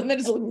 And then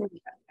it's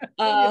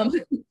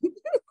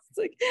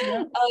like,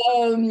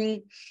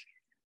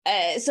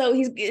 so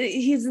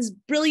he's this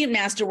brilliant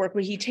masterwork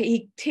where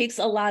he takes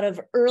a lot of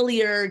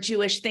earlier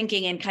Jewish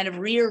thinking and kind of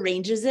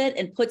rearranges it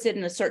and puts it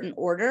in a certain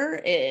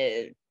order,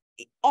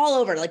 all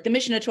over. Like the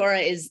Mishnah Torah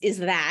is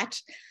that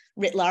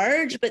writ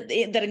large, but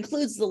that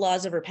includes the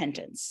laws of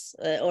repentance,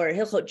 or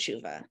Hilchot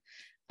Tshuva.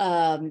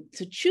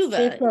 So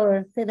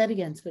Tshuva. Say that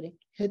again, sweetie.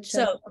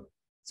 So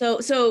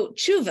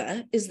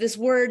Tshuva is this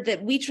word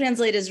that we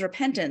translate as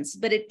repentance,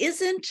 but it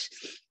isn't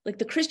like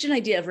the Christian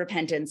idea of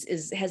repentance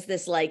has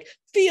this like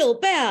feel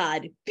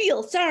bad,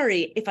 feel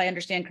sorry, if I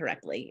understand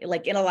correctly.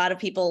 Like in a lot of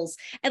people's,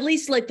 at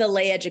least like the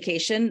lay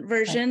education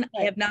version,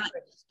 I have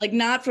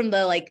not from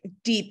the like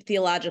deep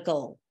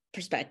theological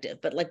perspective,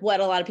 but like what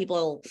a lot of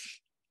people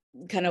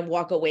kind of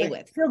walk away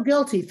with. Feel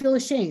guilty, feel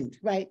ashamed,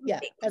 right?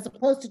 Yeah, as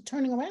opposed to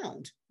turning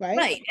around, right?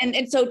 Right,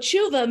 and so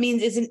tshuva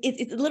means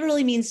it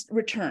literally means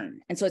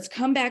return, and so it's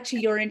come back to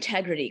your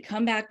integrity,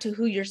 come back to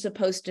who you're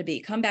supposed to be,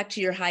 come back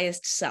to your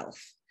highest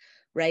self,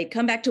 right?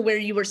 Come back to where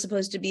you were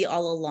supposed to be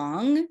all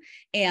along,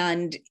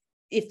 and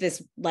if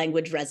this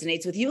language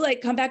resonates with you, like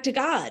come back to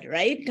God,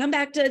 right? Come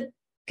back to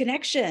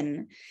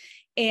connection.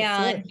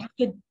 And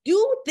to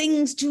do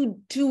things to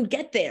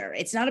get there.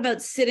 It's not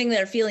about sitting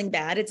there feeling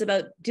bad. It's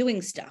about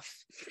doing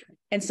stuff.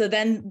 And so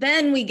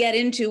then we get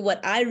into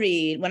what I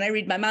read. When I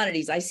read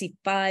Maimonides, I see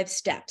 5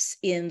 steps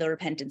in the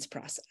repentance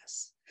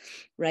process,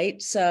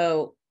 right?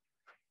 So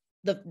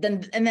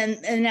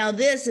now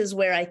this is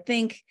where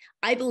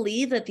I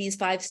believe that these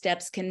 5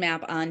 steps can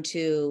map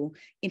onto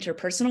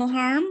interpersonal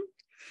harm.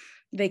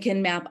 They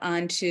can map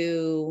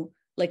onto,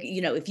 like,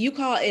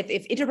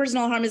 if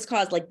interpersonal harm is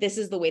caused, like this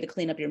is the way to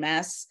clean up your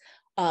mess.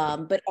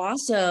 But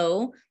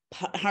also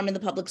harm in the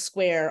public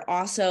square.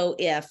 Also,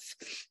 if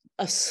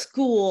a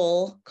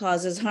school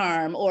causes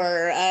harm,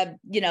 or a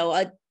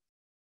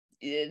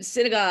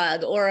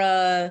synagogue, or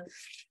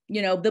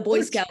the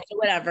Boy Scouts or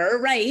whatever,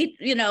 right?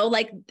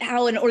 Like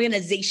how an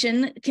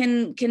organization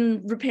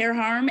can repair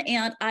harm.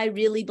 And I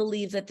really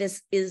believe that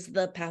this is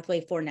the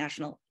pathway for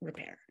national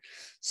repair.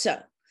 So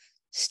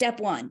step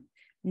 1.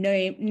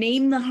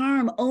 Name the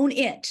harm, own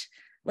it,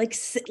 like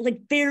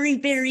very,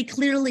 very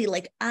clearly,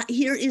 like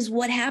here is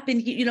what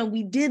happened.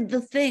 We did the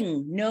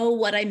thing. Know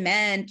what I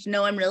meant.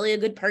 Know I'm really a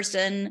good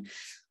person,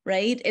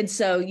 right? And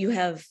so you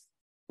have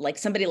like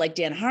somebody like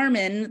Dan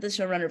Harmon, the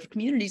showrunner of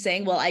Community,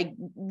 saying, well, I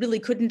really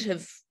couldn't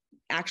have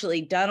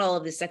actually done all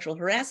of this sexual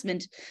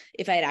harassment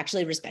if I had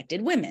actually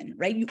respected women,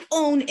 right? You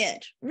own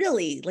it,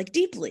 really, like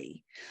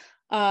deeply.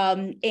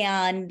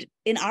 And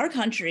in our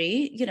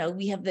country,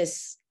 we have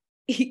this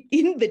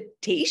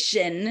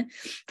invitation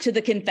to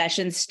the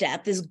confession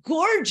step, this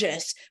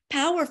gorgeous,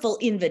 powerful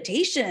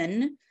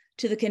invitation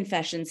to the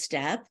confession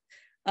step,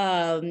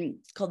 called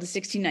the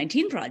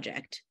 1619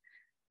 Project,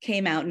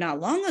 came out not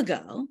long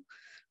ago,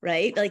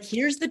 right? Like,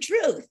 here's the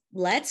truth.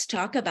 Let's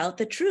talk about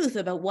the truth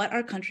about what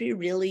our country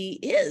really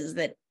is,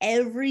 that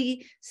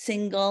every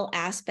single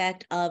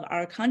aspect of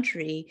our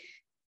country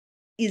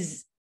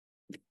is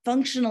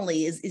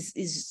functionally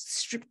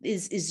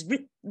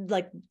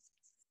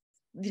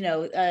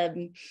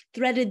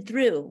threaded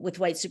through with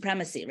white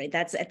supremacy, right?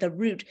 That's at the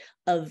root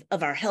of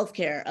our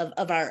healthcare,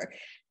 of our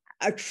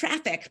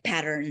traffic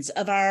patterns,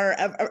 of our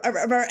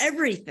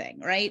everything,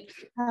 right?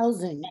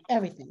 Housing,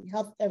 everything,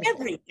 health,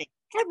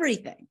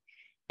 everything.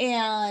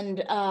 And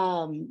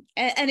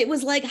it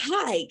was like,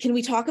 hi, can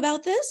we talk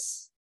about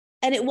this?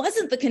 And it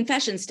wasn't the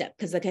confession step,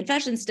 because the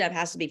confession step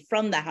has to be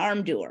from the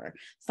harm doer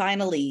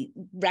finally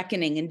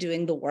reckoning and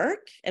doing the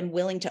work and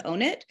willing to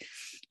own it.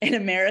 And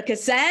America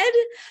said,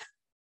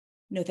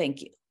 no,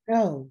 thank you.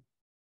 No,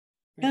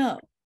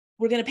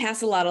 we're going to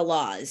pass a lot of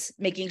laws,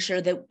 making sure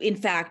that, in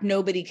fact,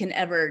 nobody can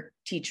ever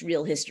teach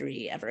real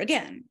history ever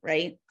again,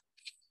 right?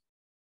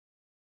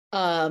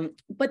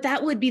 But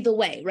that would be the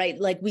way, right?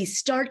 Like, we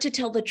start to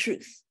tell the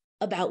truth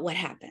about what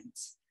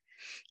happens.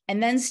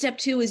 And then step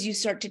 2 is you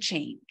start to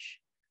change,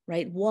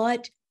 right?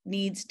 What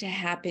needs to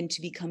happen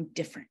to become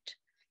different?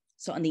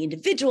 So on the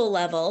individual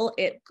level,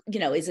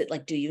 is it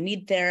like, do you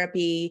need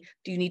therapy?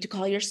 Do you need to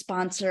call your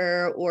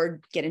sponsor or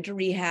get into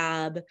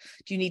rehab?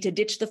 Do you need to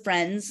ditch the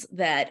friends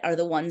that are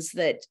the ones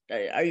that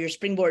are your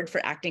springboard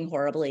for acting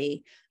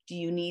horribly? Do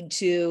you need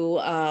to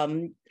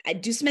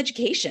do some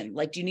education?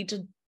 Like, do you need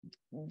to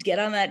get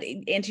on that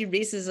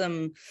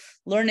anti-racism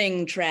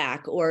learning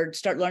track or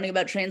start learning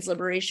about trans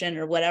liberation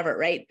or whatever,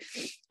 right?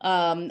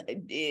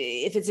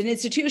 If it's an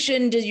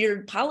institution, do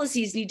your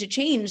policies need to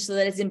change so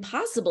that it's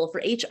impossible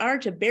for HR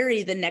to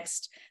bury the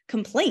next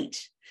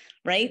complaint,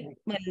 right?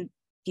 When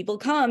people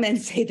come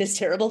and say this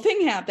terrible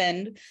thing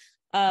happened,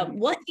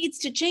 what needs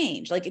to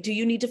change? Like, do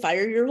you need to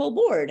fire your whole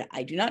board?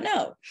 I do not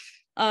know.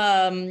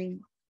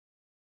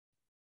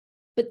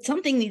 But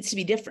something needs to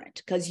be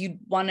different because you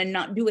want to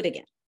not do it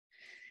again.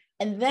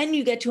 And then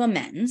you get to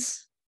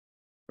amends,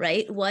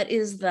 right?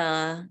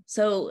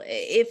 So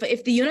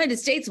if the United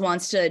States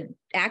wants to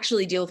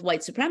actually deal with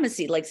white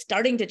supremacy, like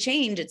starting to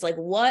change, it's like,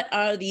 what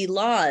are the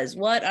laws?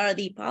 What are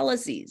the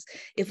policies?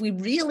 If we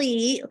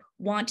really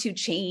want to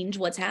change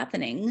what's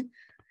happening,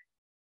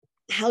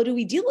 how do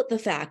we deal with the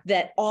fact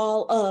that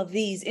all of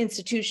these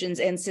institutions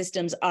and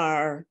systems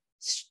are,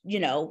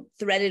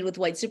 threaded with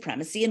white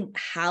supremacy? And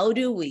how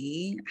do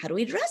we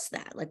address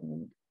that? Like,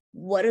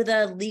 what are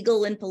the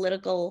legal and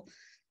political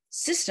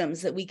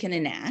systems that we can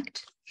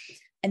enact?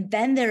 And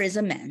then there is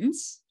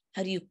amends.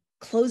 How do you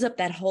close up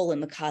that hole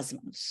in the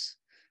cosmos,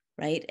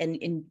 right?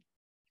 And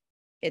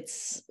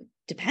it's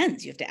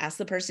depends. You have to ask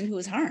the person who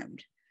was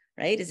harmed,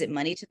 right? Is it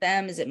money to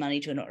them? Is it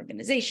money to an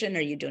organization?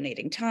 Are you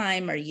donating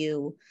time? Are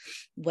you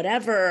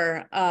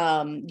whatever?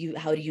 How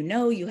do you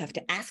know? You have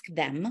to ask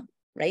them,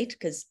 right?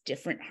 Because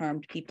different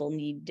harmed people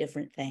need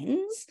different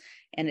things.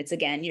 And it's,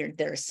 again,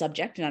 they're a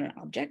subject, not an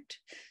object.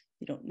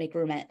 You don't make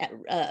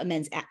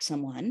amends at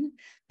someone,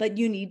 but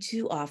you need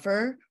to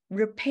offer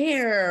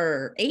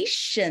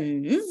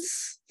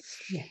reparations.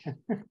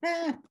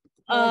 Yeah.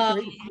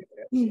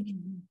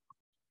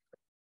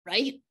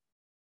 Right?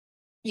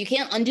 You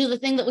can't undo the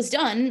thing that was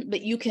done,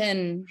 but you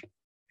can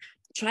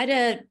try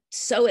to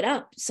sew it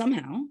up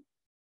somehow.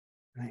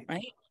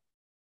 Right?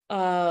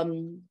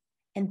 And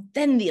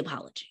then the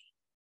apology.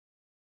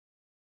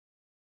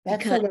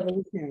 That's so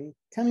revolutionary.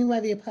 Tell me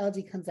why the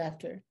apology comes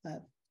after.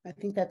 I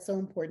think that's so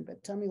important,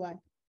 but tell me why.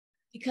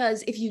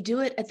 Because if you do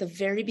it at the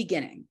very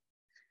beginning,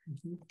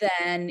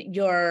 then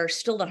you're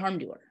still the harm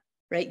doer,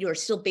 right? You're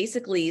still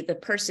basically the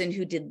person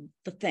who did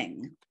the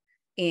thing.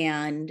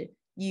 And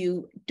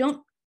you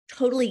don't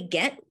totally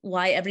get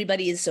why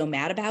everybody is so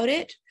mad about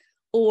it,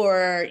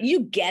 or you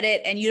get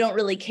it and you don't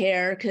really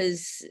care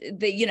because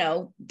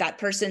that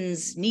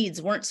person's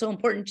needs weren't so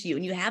important to you.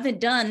 And you haven't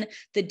done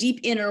the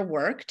deep inner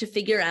work to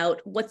figure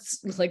out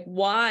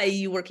why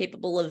you were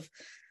capable of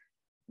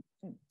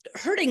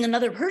hurting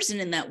another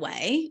person in that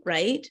way,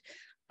 right?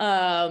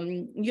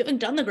 You haven't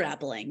done the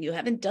grappling, you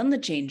haven't done the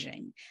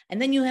changing,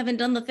 and then you haven't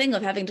done the thing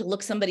of having to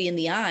look somebody in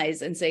the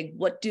eyes and say,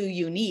 what do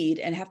you need?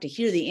 And have to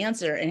hear the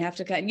answer and have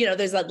to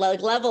there's that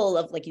level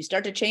of you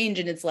start to change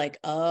and it's like,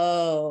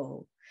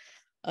 oh,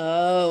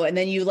 and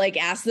then you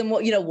ask them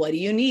what do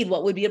you need?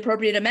 What would be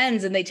appropriate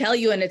amends? And they tell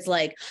you, and it's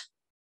like,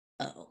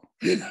 oh,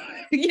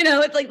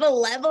 it's like the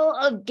level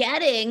of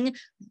getting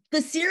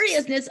the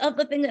seriousness of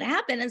the thing that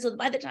happened. And so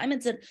by the time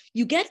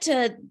you get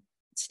to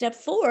step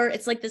 4,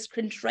 it's like this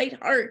contrite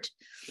heart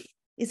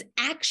is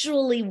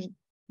actually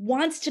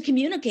wants to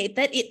communicate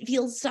that it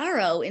feels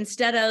sorrow,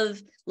 instead of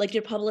like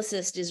your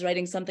publicist is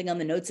writing something on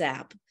the Notes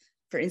app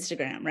for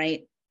Instagram,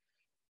 right?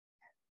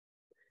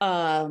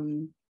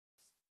 And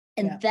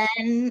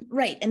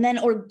then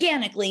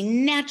organically,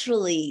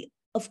 naturally,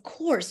 of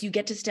course, you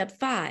get to step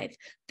 5.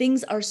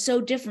 Things are so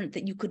different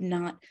that you could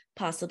not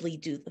possibly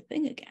do the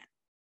thing again.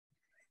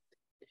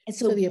 And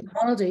so the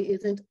apology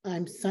isn't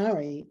I'm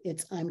sorry,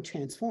 it's I'm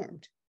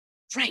transformed.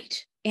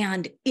 Right.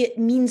 And it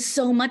means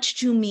so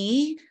much to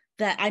me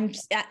that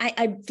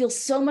I feel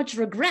so much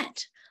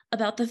regret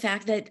about the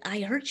fact that I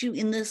hurt you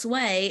in this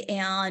way.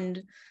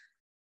 And,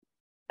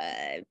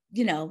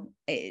 you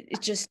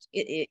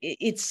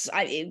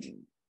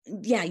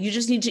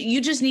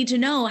just need to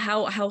know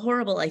how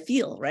horrible I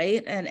feel,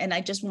 right? And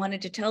I just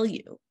wanted to tell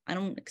you. I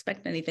don't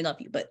expect anything of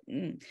you, but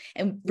and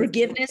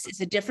forgiveness is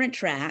a different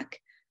track,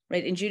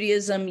 right? In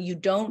Judaism,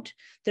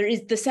 there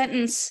is the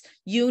sentence,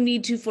 you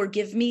need to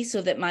forgive me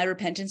so that my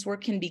repentance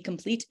work can be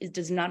complete. It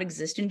does not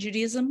exist in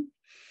Judaism.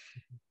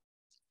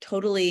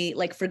 Totally,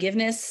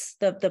 forgiveness,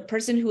 the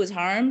person who is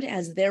harmed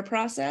has their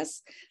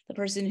process. The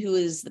person who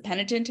is the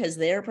penitent has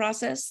their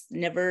process.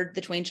 Never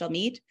the twain shall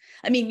meet.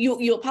 I mean,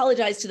 you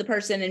apologize to the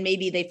person and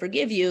maybe they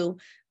forgive you,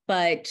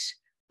 but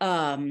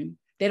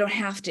they don't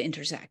have to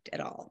intersect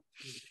at all.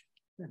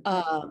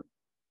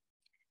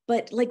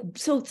 But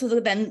so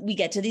then we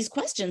get to these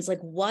questions,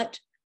 what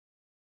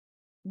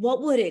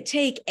would it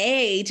take,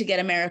 A, to get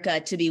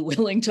America to be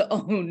willing to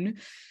own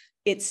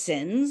its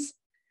sins,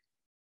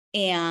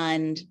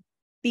 and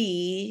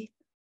B,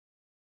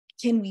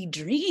 can we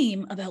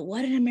dream about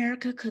what an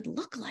America could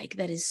look like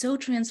that is so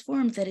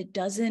transformed that it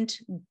doesn't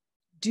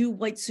do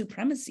white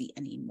supremacy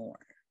anymore,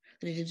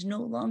 that it is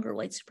no longer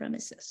white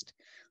supremacist?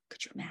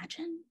 Could you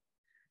imagine?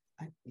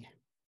 I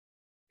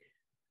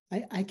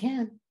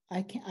can.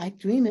 I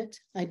dream it.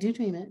 I do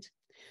dream it.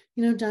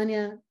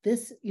 Danya,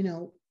 this,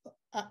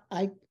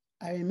 I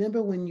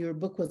remember when your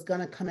book was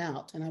going to come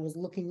out and I was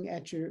looking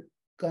at your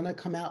gonna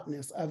come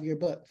outness of your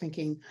book,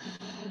 thinking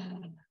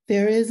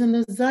there is in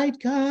the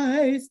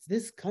zeitgeist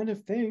this kind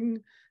of thing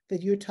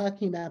that you're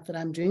talking about that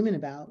I'm dreaming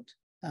about.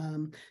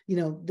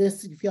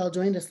 This, if y'all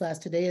joined us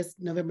today is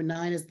November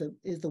 9 is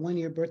the 1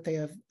 year birthday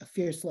of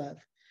Fierce Love.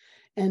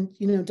 And,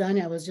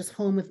 Danya, I was just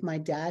home with my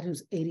dad,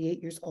 who's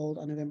 88 years old,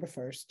 on November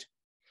 1st.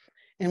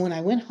 And when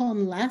I went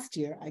home last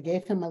year, I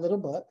gave him my little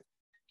book.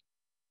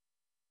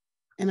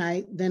 And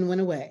I then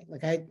went away.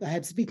 Like I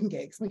had speaking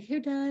gigs. I'm like, here,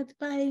 Dad,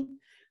 bye.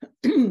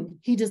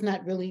 He does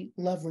not really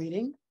love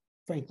reading,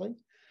 frankly.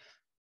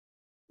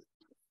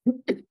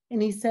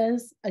 And he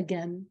says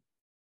again,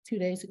 2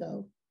 days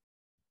ago,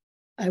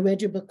 I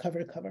read your book cover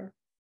to cover.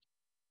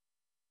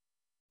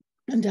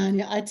 And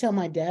Danya, I tell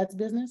my dad's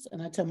business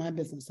and I tell my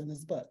business in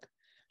this book.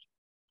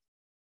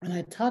 And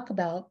I talk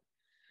about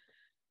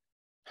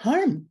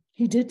harm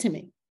he did to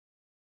me,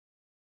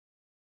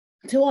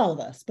 to all of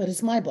us, but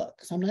it's my book.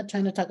 So I'm not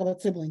trying to talk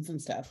about siblings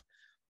and stuff.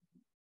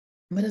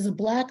 But as a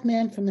Black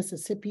man from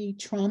Mississippi,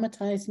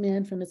 traumatized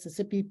man from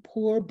Mississippi,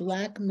 poor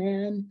Black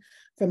man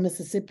from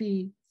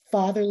Mississippi,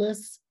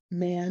 fatherless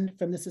man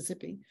from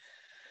Mississippi,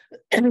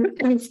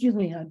 excuse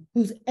me, hon,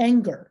 whose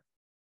anger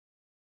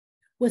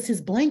was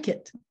his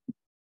blanket.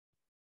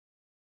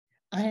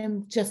 I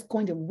am just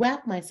going to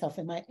wrap myself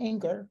in my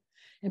anger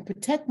and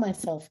protect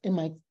myself in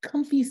my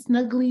comfy,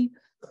 snuggly,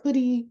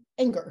 hoodie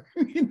anger.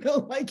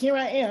 Like here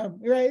I am,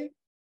 right?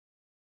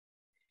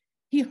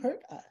 He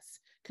hurt us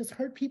because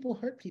hurt people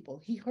hurt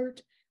people. He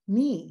hurt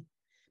me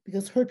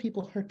because hurt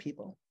people hurt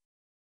people.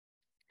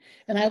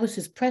 And I was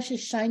his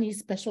precious, shiny,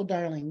 special,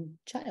 darling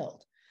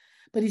child.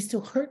 But he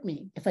still hurt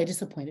me if I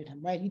disappointed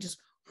him, right? He just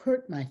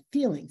hurt my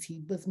feelings.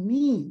 He was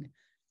mean,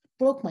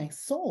 broke my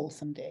soul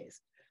some days.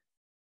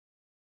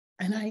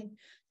 And I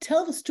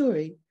tell the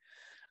story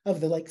of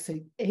the,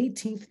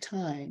 18th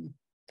time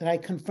that I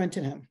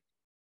confronted him,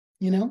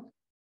 And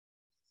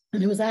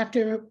it was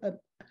after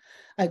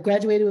I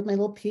graduated with my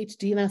little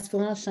Ph.D. and I was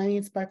feeling all shiny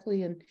and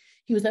sparkly, and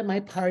he was at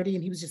my party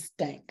and he was just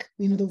stank.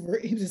 He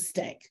was just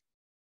stank.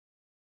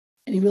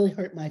 And he really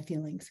hurt my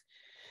feelings.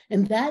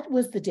 And that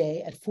was the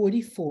day at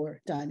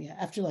 44, Danya,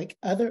 after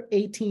other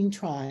 18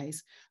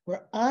 tries,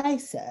 where I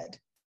said,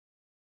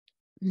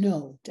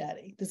 no,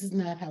 Daddy, this is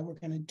not how we're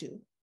going to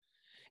do.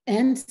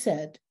 And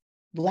said,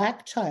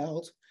 Black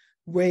child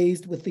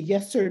raised with the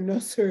yes sir, no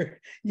sir,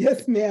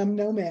 yes ma'am,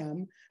 no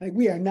ma'am,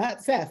 we are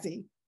not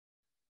sassy.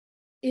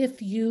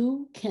 If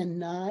you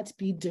cannot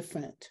be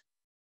different,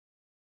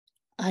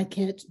 I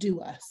can't do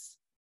us.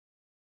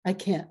 I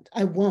can't,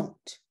 I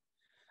won't.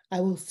 I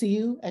will see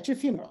you at your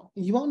funeral.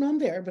 You won't know I'm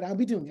there, but I'll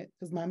be doing it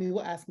because Mommy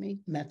will ask me,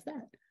 and that's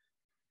that.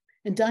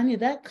 And Danya,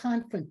 that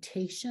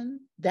confrontation,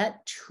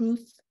 that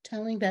truth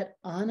telling, that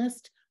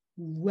honest,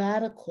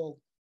 radical,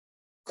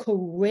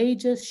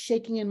 courageous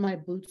shaking in my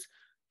boots,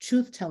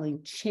 truth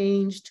telling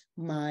changed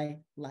my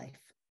life,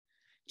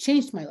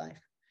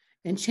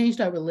 and changed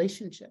our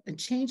relationship, and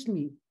changed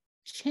me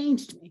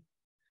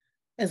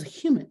as a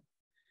human.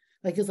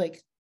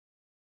 It's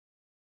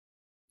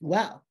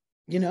wow,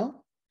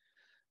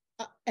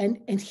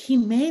 and he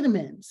made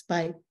amends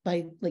by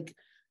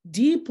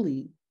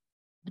deeply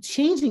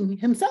changing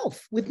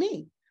himself with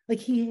me,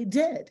 he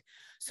did.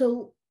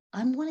 So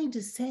I'm wanting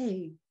to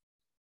say,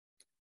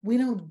 we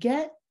don't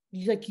get,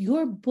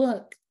 your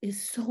book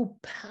is so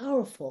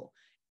powerful,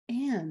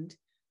 and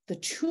the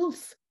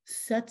truth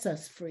sets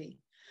us free.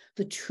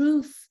 The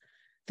truth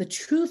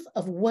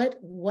of what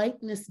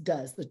whiteness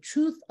does, the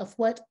truth of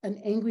what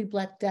an angry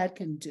Black dad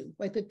can do,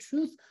 right? The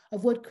truth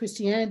of what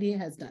Christianity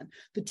has done,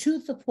 the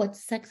truth of what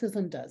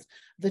sexism does,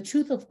 the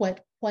truth of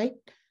what white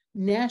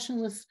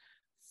nationalist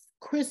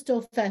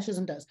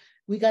Christo-fascism does.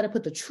 We got to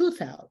put the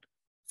truth out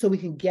so we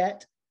can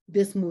get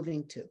this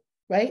moving too,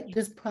 right?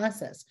 This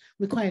process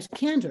requires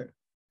candor,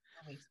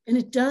 and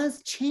it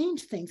does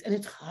change things, and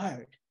it's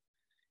hard.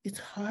 It's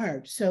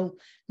hard. So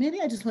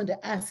maybe I just wanted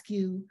to ask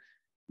you,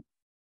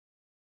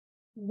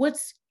 we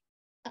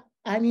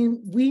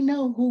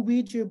know who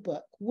reads your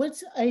book.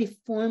 What's a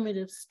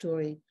formative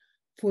story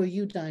for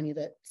you, Danya,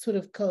 that sort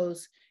of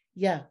goes,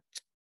 yeah,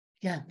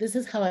 this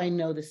is how I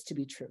know this to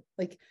be true?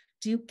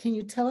 Can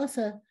you tell us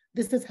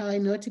this is how I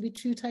know it to be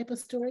true type of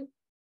story?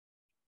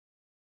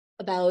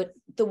 About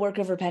the work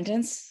of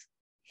repentance?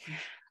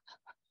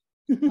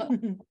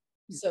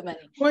 So many.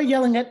 Or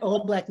yelling at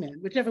old Black men,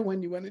 whichever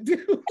one you want to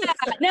do. Yeah,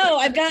 no,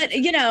 I've got,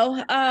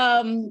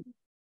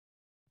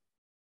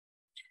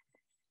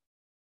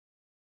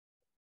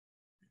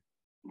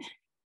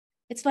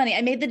 it's funny.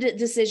 I made the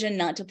decision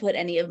not to put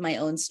any of my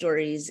own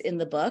stories in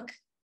the book,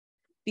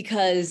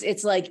 because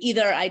it's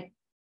either I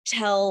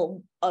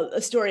tell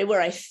a story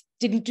where I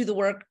didn't do the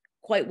work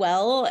quite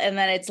well, and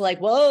then it's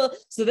well,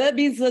 so that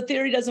means the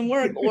theory doesn't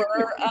work, or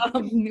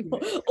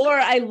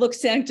I look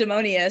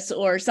sanctimonious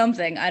or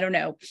something. I don't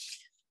know.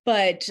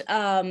 But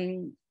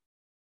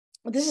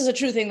this is a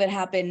true thing that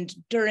happened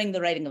during the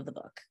writing of the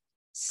book.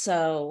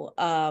 So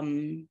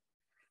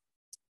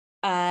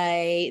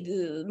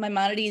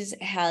Maimonides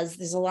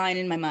there's a line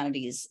in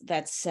Maimonides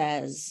that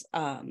says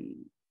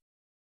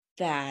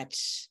that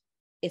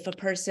if a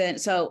person,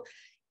 so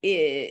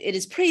it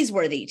is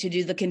praiseworthy to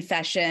do the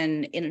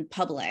confession in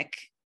public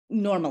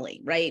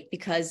normally, right?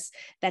 Because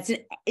that's,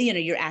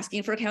 you're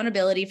asking for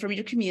accountability from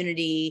your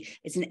community.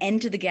 It's an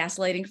end to the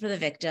gaslighting for the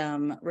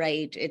victim,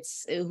 right?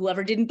 It's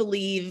whoever didn't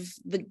believe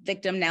the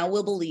victim now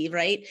will believe,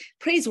 right?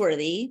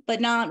 Praiseworthy,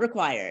 but not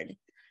required.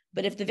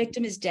 But if the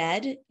victim is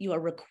dead, you are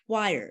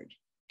required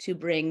to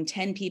bring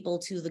 10 people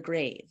to the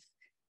grave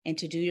and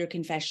to do your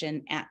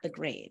confession at the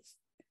grave,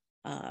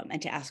 and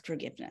to ask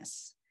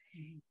forgiveness.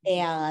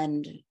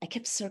 And I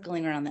kept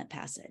circling around that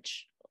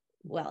passage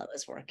while it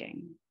was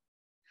working.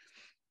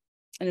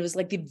 And it was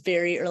like the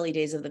very early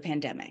days of the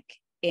pandemic.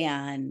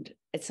 And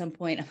at some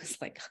point I was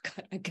like, oh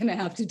God, I'm gonna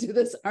have to do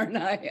this, aren't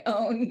I?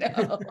 Oh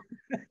no.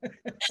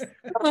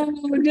 Oh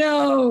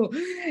no.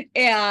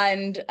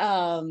 And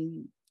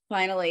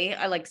finally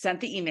I sent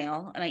the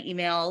email, and I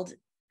emailed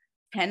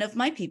 10 of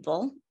my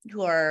people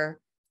who are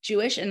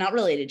Jewish and not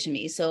related to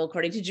me. So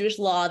according to Jewish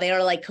law, they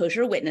are like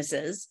kosher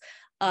witnesses.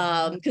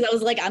 Because I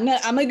was like, I'm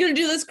gonna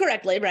do this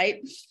correctly,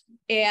 right?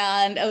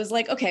 And I was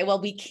like, okay,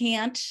 well, we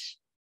can't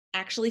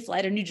actually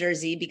fly to New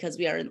Jersey because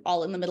we are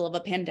all in the middle of a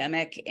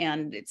pandemic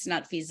and it's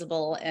not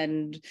feasible.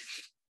 And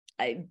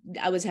I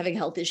was having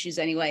health issues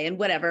anyway, and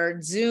whatever.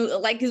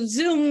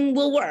 Zoom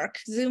will work.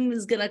 Zoom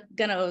is gonna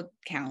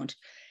count.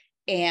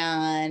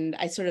 And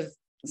I sort of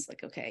was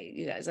like, okay,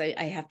 you guys,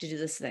 I have to do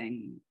this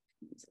thing.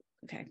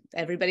 Okay,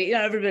 everybody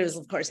was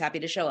of course happy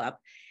to show up.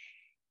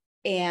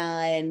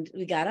 And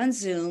we got on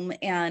Zoom,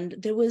 and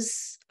there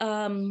was,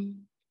 a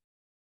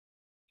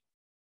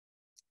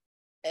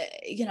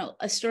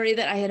story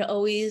that I had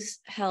always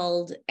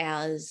held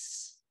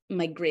as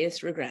my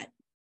greatest regret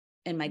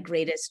and my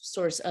greatest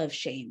source of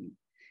shame.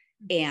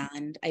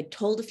 And I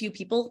told a few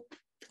people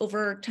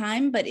over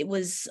time, but it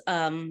was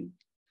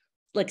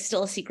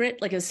still a secret.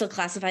 Like, it was still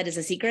classified as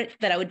a secret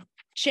that I would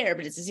share,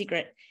 but it's a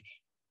secret.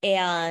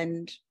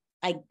 And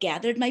I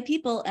gathered my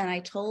people and I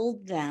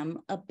told them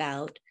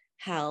about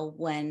how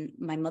when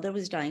my mother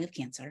was dying of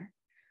cancer,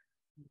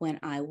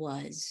 when I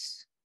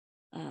was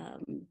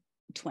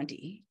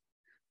 20,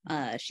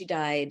 she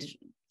died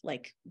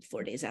like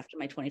 4 days after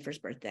my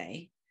 21st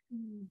birthday.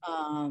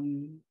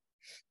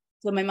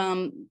 So my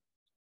mom,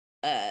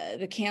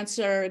 the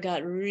cancer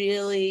got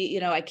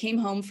really, I came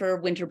home for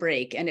winter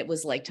break and it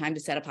was like time to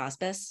set up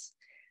hospice.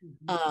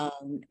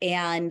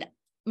 And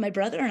my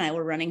brother and I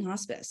were running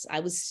hospice.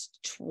 I was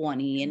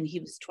 20 and he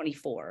was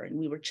 24, and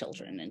we were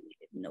children and we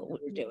didn't know what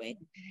we were doing.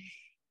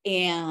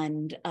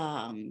 And,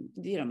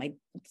 my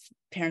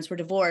parents were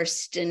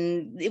divorced,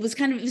 and it was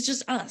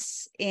just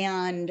us.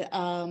 And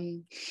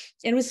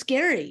it was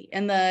scary.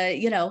 And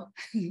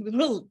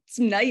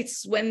some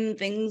nights when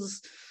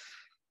things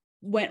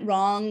went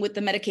wrong with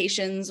the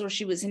medications or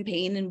she was in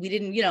pain and we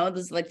didn't, it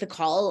was like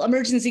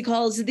emergency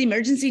calls to the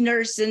emergency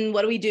nurse, and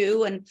what do we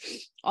do? And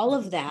all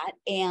of that.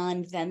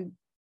 And then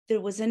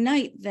there was a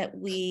night that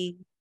we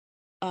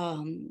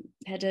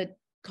had to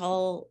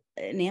call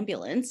an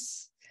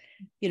ambulance.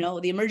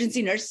 The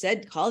emergency nurse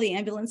said, call the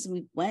ambulance, and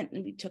we went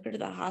and we took her to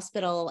the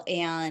hospital.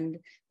 And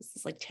this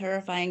is like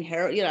terrifying,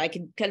 I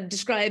could kind of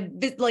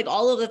describe like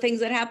all of the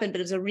things that happened,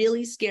 but it was a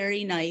really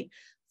scary night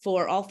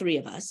for all three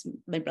of us,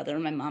 my brother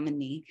and my mom and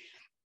me.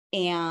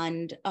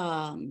 And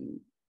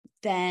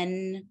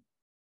then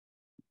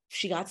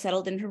she got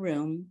settled in her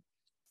room,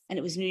 and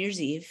it was New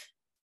Year's Eve.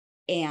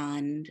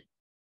 And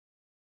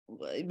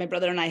my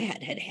brother and I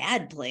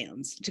had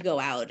plans to go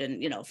out,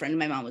 and, a friend of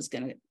my mom was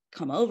going to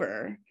come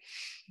over.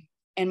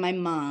 And my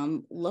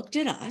mom looked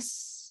at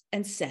us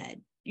and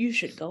said, you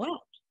should go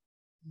out.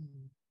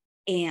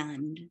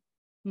 And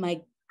my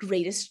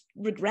greatest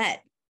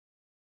regret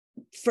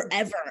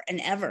forever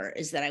and ever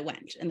is that I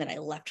went and that I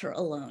left her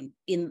alone,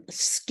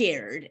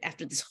 scared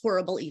after this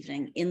horrible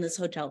evening in this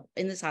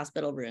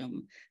hospital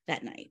room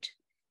that night.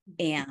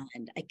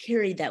 And I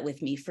carried that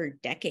with me for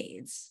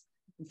decades.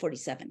 I'm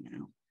 47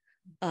 now.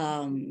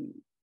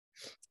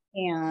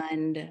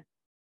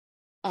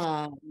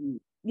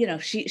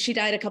 She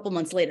died a couple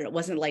months later. It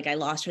wasn't like I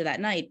lost her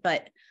that night,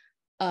 but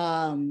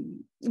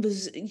it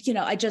was,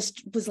 I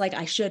just was like,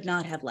 I should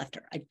not have left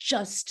her. I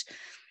just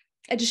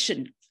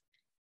shouldn't.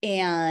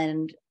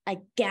 And I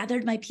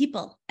gathered my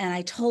people and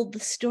I told the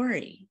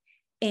story,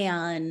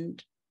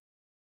 and,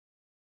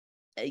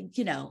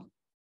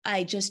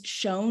 I just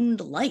shone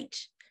the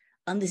light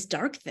on this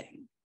dark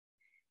thing.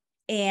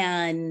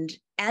 And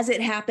as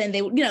it happened,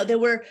 there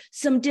were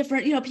some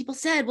different, people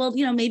said, well,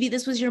 maybe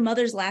this was your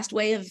mother's last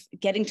way of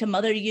getting to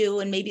mother you.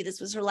 And maybe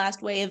this was her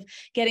last way of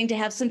getting to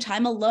have some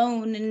time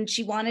alone. And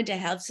she wanted to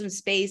have some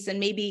space. And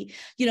maybe,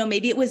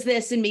 maybe it was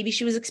this, and maybe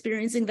she was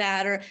experiencing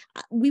that, or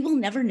we will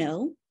never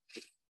know.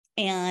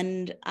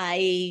 And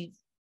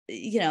it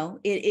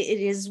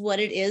is what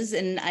it is.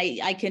 And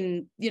I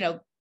can,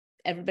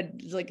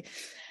 everybody, like,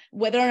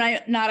 whether or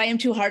not I am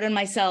too hard on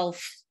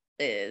myself,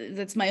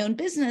 that's my own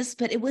business.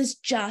 But it was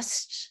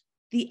just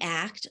the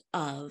act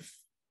of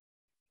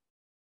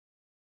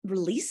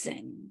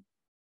releasing,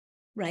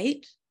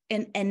 right?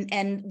 And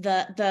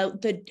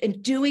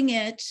doing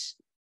it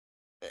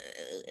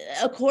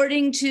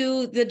according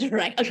to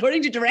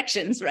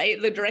directions,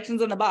 right? The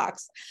directions on the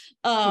box.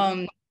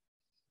 And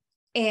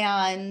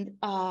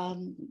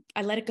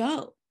I let it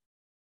go,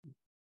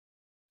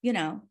 you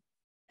know,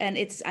 and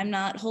I'm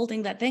not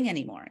holding that thing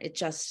anymore. It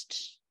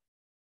just,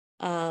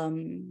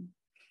 and,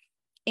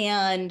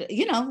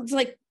 you know, it's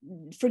like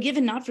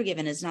forgiven, not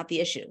forgiven is not the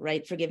issue,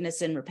 right?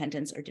 Forgiveness and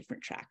repentance are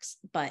different tracks,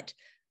 but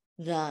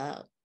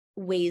the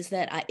ways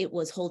that it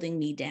was holding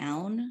me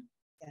down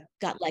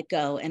got let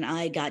go, and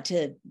I got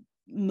to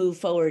move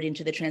forward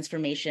into the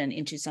transformation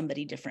into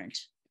somebody different.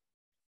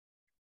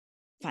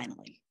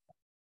 Finally.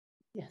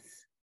 Yes.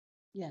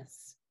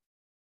 Yes.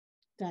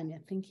 Danya,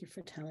 thank you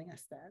for telling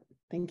us that.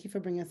 Thank you for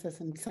bringing us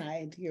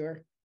inside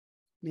your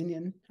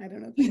minion. I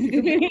don't know. Thank you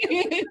for bringing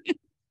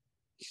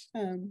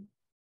us.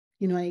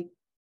 You know,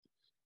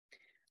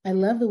 I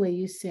love the way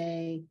you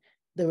say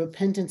the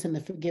repentance and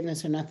the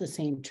forgiveness are not the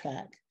same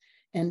track.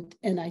 And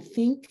I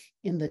think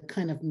in the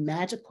kind of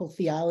magical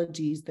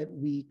theologies that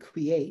we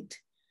create,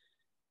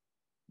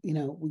 you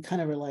know, we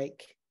kind of are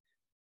like,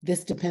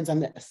 this depends on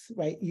this,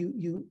 right?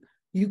 You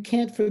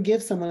can't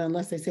forgive someone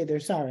unless they say they're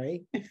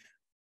sorry.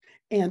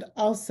 And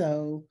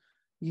also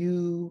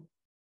you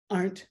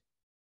aren't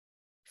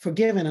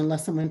forgiven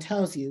unless someone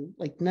tells you.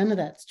 Like, none of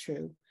that's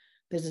true.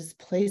 There's this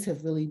place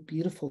of really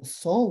beautiful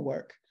soul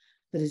work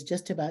that is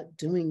just about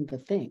doing the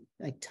thing,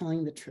 like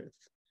telling the truth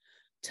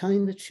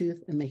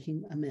and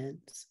making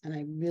amends. And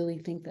I really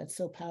think that's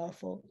so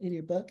powerful in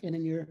your book and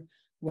in your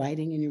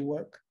writing and your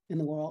work in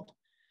the world.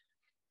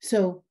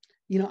 So,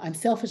 you know, I'm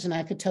selfish and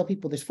I could tell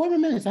people there's 4 more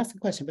minutes, ask the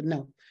question, but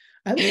no,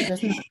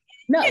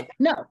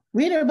 no,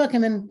 read our book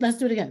and then let's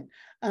do it again.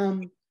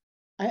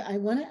 I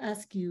want to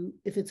ask you,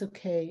 if it's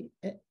okay,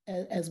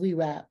 as we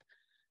wrap,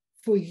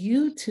 for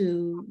you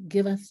to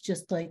give us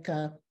just like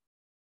a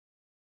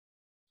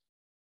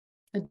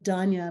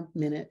Danya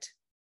minute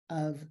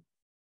of,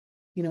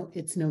 you know,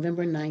 it's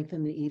November 9th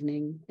in the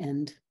evening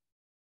and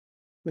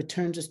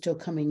returns are still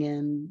coming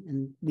in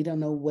and we don't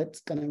know what's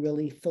going to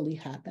really fully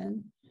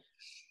happen.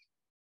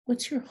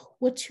 What's your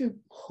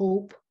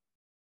hope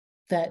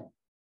that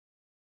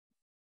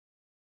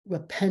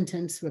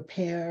repentance,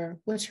 repair,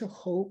 what's your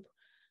hope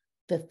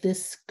that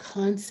this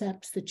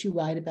concepts that you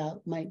write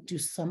about might do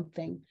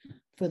something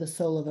for the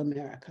soul of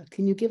America?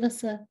 Can you give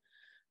us a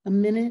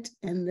minute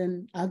and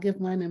then I'll give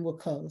mine and we'll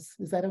close.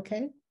 Is that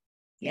okay?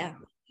 Yeah.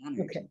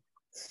 Okay.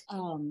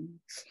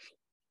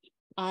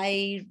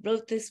 I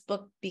wrote this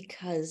book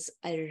because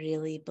I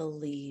really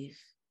believe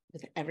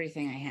with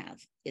everything I have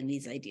in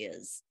these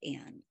ideas,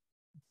 and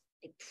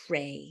I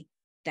pray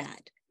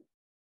that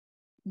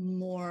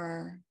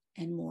more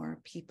and more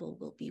people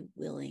will be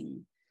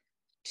willing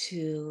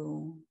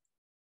to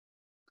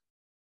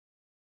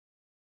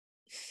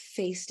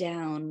face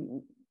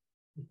down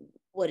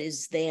what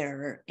is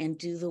there and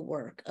do the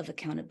work of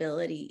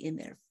accountability in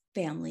their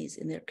families,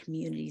 in their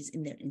communities,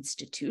 in their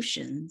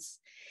institutions,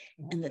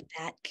 and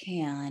that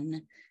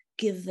can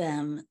give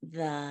them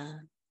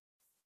the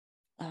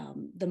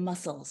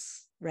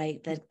muscles,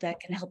 right? That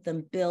can help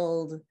them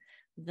build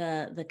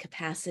the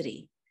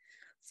capacity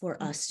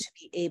for us to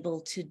be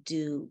able to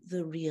do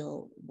the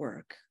real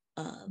work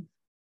of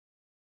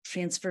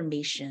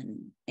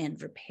transformation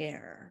and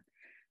repair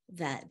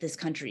that this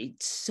country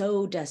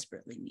so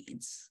desperately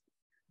needs.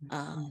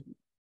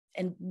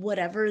 And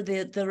whatever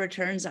the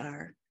returns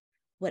are,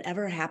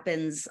 whatever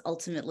happens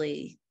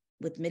ultimately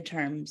with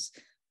midterms,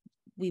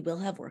 we will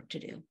have work to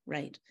do,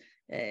 right?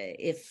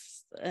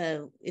 If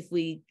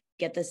we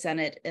get the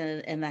Senate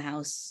and the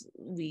House,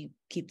 we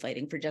keep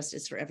fighting for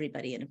justice for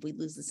everybody. And if we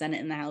lose the Senate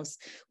and the House,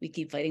 we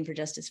keep fighting for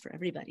justice for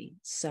everybody.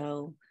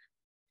 So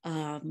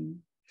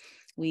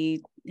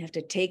we have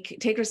to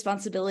take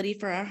responsibility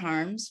for our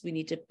harms. We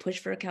need to push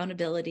for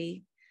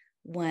accountability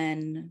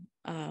when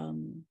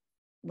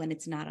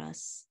it's not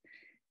us.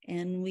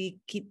 And we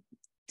keep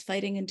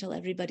fighting until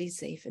everybody's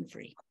safe and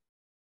free.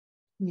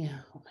 Yeah,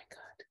 oh my God.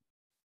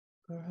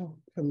 Girl,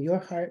 from your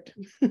heart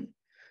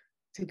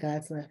to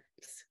God's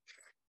lips.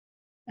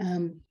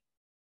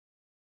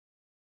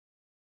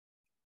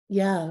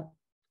 Yeah,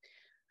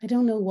 I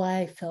don't know why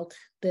I felt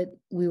that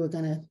we were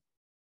gonna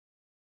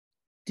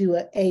do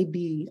an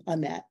A-B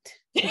on that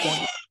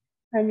together.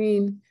 I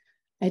mean,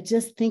 I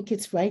just think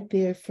it's right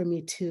there for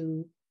me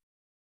too.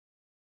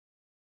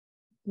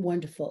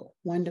 Wonderful,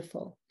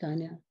 wonderful,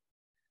 Danya.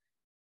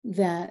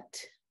 That,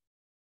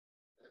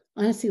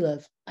 honestly,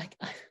 love, I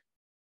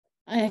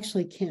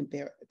actually can't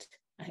bear it.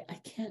 I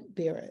can't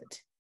bear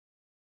it.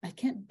 I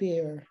can't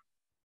bear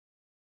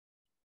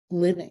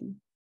living,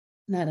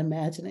 not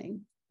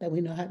imagining that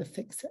we know how to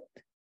fix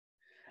it.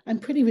 I'm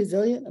pretty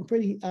resilient. I'm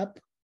pretty up,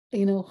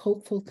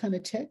 hopeful kind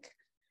of chick.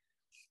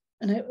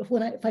 And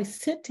if I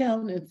sit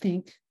down and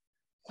think,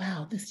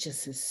 wow, this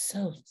just is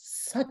so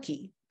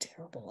sucky,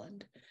 terrible,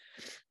 and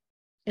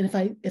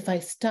if I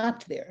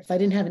stopped there, if I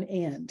didn't have an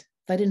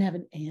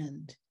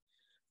and,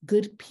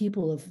 good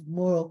people of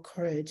moral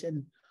courage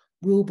and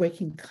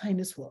rule-breaking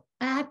kindness will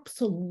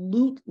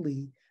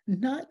absolutely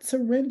not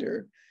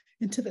surrender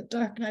into the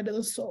dark night of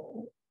the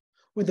soul,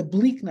 or the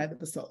bleak night of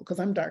the soul, because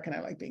I'm dark and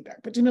I like being dark,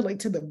 but like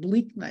to the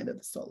bleak night of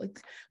the soul.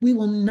 Like we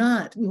will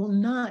not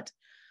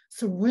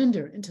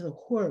surrender into the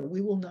horror.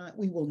 We will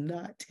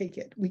not take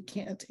it. We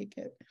can't take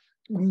it.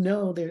 We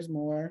know there's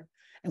more,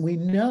 and we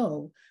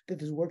know that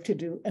there's work to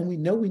do, and we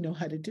know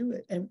how to do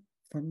it. And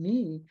for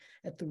me,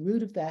 at the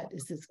root of that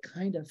is this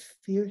kind of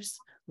fierce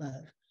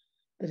love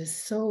that is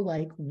so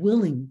like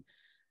willing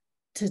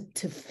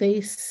to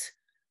face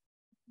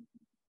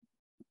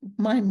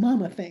my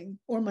mama thing,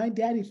 or my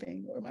daddy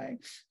thing, or my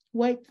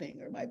white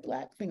thing, or my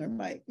black thing, or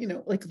my,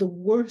 like the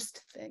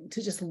worst thing,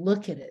 to just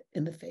look at it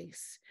in the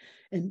face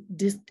and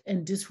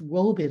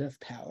disrobe it of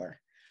power,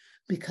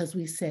 because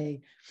we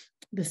say,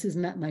 this is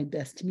not my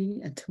best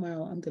me, and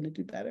tomorrow I'm going to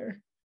do better.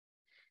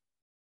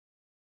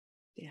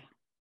 Yeah.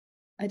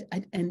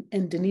 And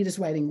Danita's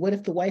writing, what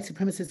if the white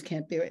supremacists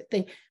can't bear it?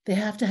 They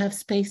have to have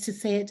space to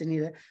say it,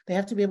 Danita. They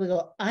have to be able to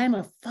go, I'm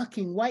a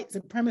fucking white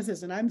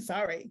supremacist and I'm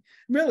sorry.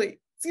 Really,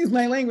 excuse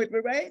my language,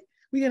 but right?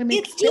 We got to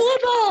make it's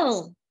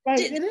doable. Right,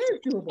 it is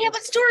doable. We have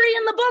a story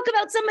in the book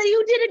about somebody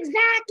who did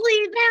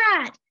exactly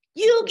that.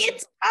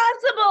 It's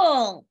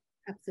possible.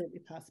 Absolutely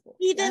possible.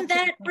 Even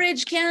that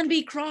bridge can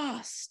be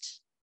crossed.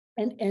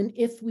 And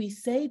if we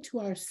say to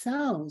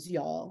ourselves,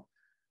 y'all,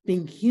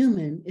 being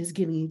human is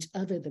giving each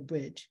other the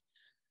bridge.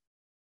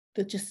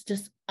 That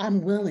just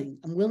I'm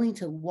willing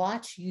to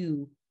watch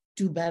you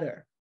do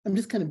better. I'm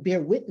just going to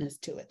bear witness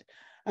to it.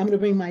 I'm going to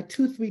bring my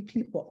 2-3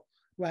 people,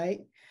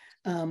 right?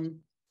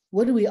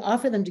 What do we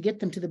offer them to get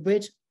them to the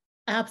bridge?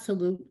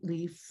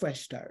 Absolutely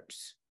fresh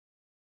starts.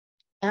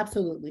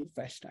 Absolutely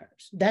fresh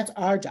starts. That's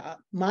our job.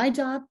 My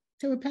job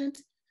to repent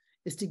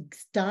is to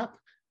stop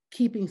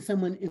keeping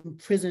someone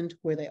imprisoned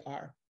where they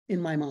are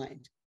in my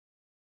mind.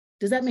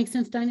 Does that make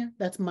sense, Danya?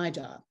 That's my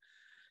job.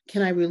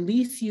 Can I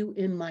release you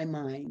in my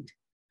mind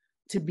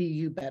to be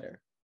you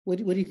better? What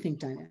do you think,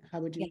 Danya?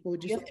 What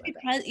would you say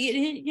about that?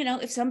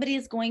 If somebody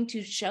is going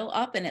to show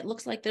up and it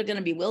looks like they're going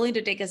to be willing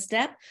to take a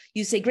step,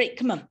 you say, great,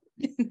 come on.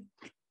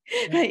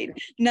 Right.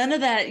 None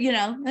of that,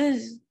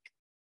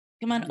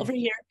 come on over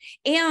here.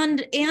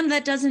 And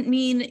that doesn't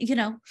mean,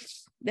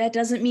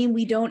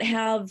 we don't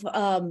have,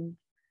 the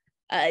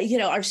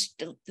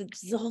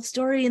whole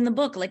story in the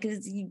book, like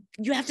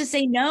you have to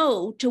say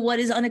no to what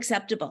is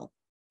unacceptable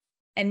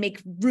and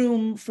make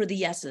room for the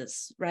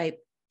yeses, right?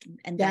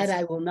 And that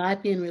I will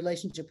not be in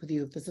relationship with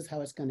you if this is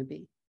how it's going to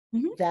be.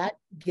 Mm-hmm. That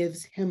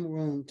gives him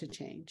room to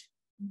change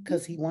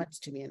because he wants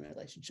to be in a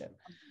relationship.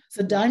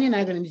 So Danya and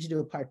I are going to need to do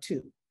a part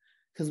 2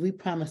 because we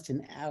promised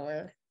an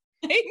hour.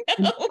 I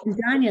know.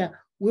 And Danya,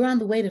 we're on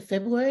the way to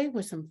February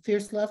where some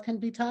fierce love can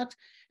be taught,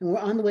 and we're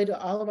on the way to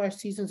all of our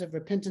seasons of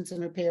repentance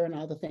and repair and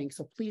all the things.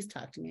 So please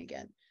talk to me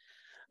again.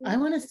 I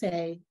want to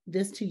say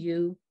this to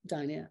you,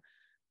 Danya.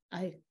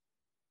 I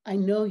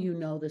know you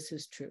know this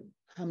is true,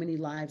 how many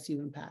lives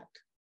you impact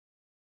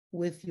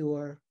with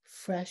your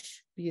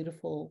fresh,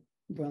 beautiful,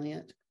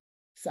 brilliant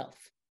self.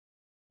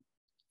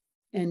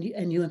 And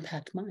you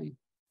impact mine.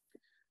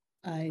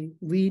 I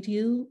read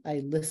you,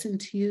 I listen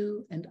to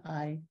you, and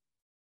I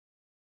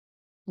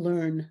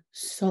learn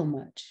so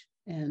much.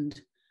 And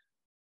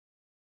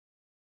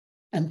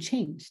I'm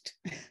changed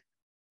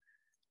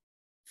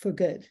for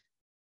good.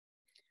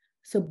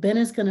 So Ben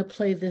is going to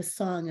play this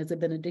song as a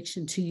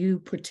benediction to you,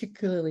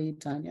 particularly,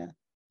 Danya,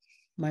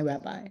 my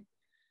rabbi,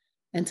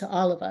 and to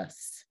all of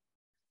us.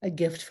 A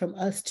gift from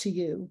us to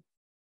you,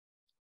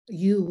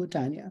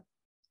 Danya,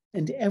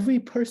 and every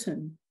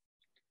person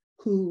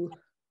who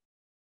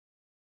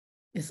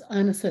is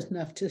honest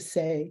enough to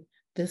say,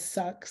 this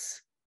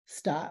sucks,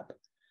 stop,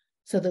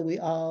 so that we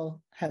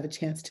all have a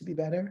chance to be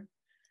better.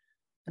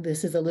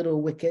 This is a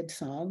little wicked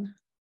song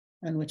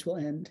on which we'll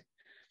end.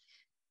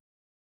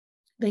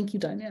 Thank you,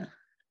 Danya.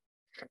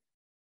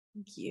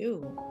 Thank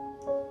you.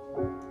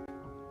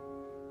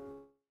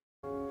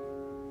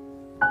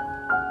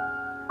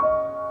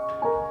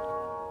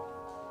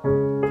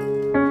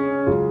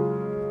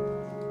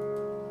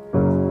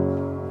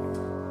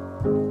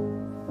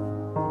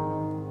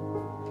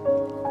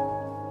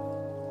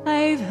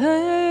 I've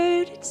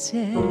heard it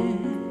said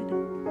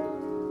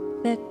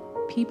that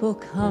people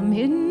come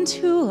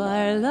into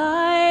our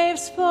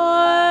lives for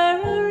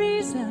a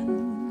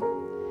reason,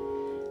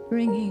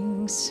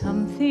 bringing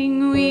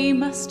something we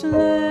must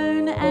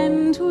learn,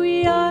 and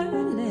we are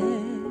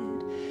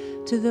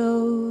led to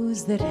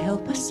those that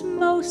help us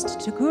most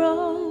to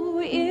grow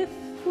if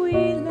we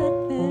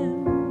let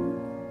them,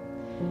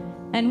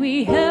 and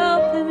we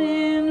help them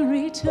in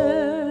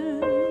return.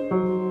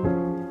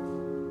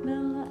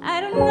 Well, I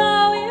don't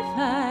know if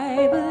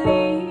I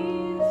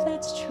believe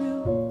that's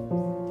true,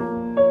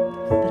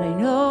 but I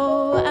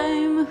know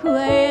I'm who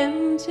I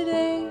am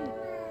today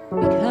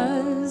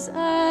because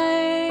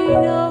I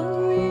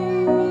know you.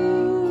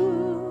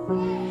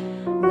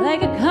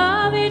 Like a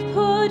comet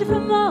pulled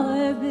from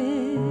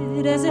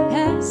orbit as it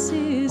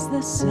passes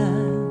the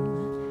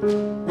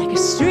sun, like a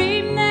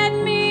stream that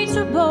meets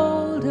a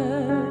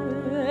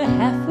boulder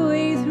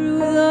halfway through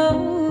the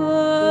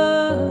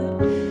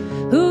wood.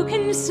 Who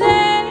can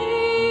say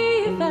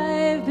if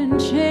I've been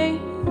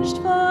changed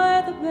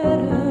for the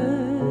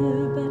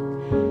better?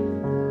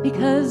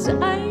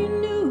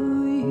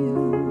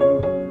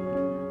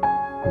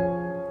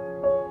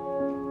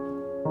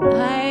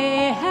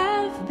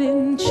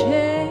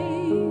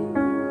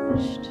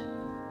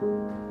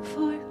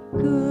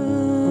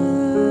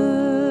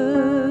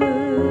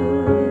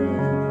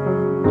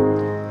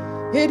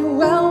 it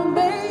well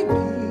may be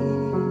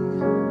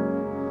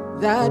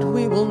that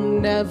we will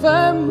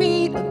never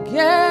meet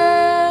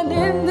again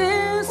in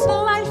this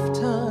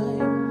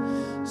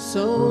lifetime.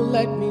 So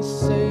let me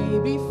say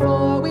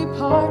before we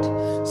part,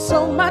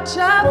 so much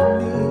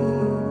of me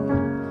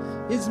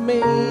is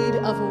made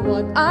of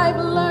what I've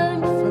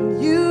learned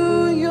from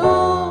you.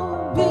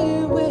 You'll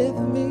be with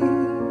me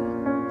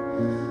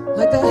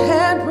like a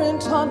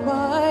handprint on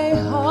my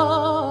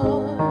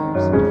heart.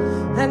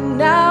 And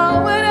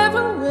now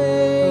whatever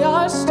way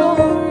our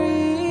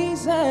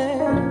stories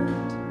end,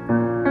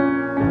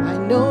 I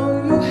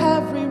know you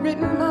have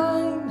rewritten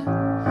mine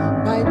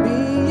by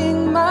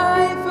being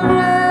my friend.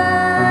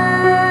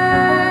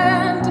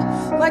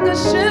 Like a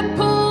ship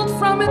pulled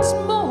from its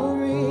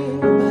mooring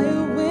by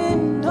a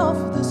wind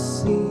off the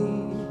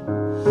sea,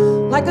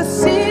 like a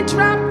seed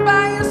trapped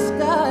by a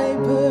sky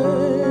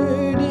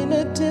bird in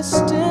a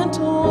distant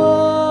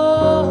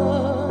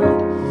world.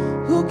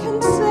 Who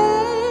can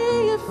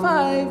say if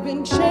I've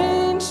been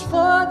changed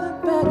for the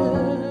better?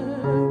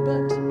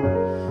 But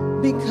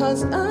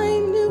because I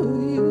knew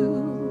you,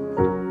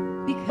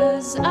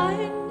 because I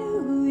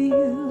knew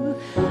you,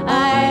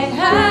 I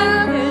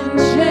have been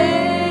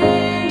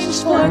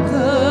changed for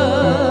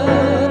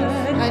good.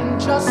 and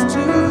just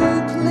to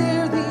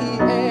clear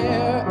the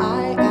air,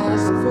 I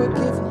ask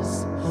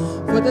forgiveness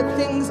for the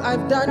things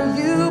I've done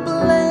you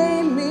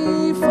blame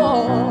me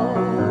for.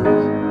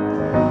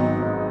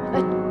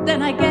 But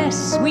then I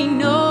guess we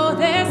know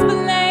there's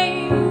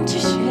blame to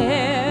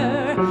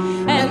share,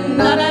 and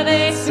none of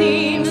it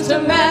seems to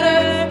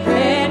matter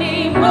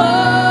anymore.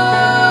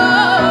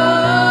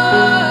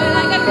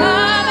 Like a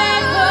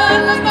comet put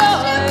from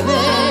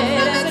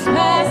orbit as it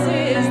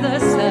passes the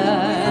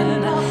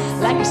sun,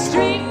 like a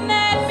stream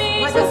that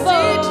meets the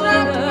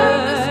boulder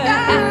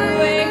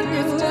halfway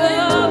through the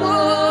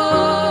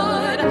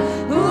wood.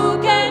 Who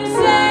can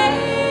say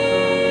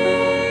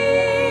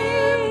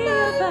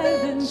if I've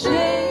been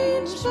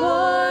changed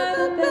for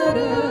the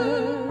better?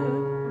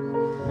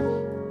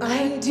 I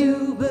do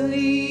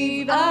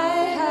believe I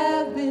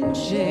have been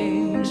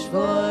changed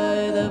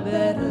for the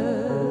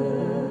better,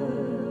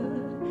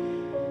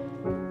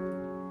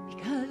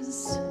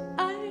 because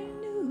I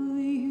knew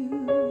you.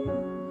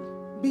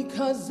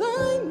 Because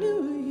I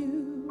knew you.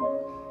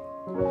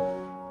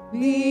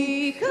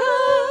 Because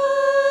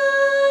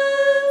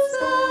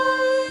I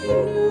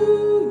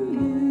knew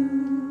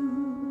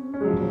you,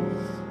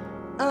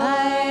 I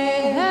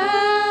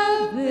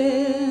have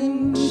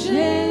been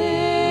changed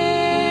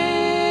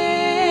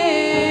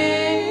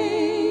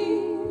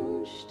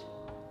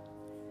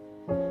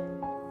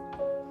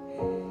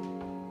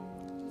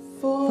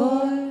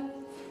For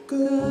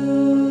good.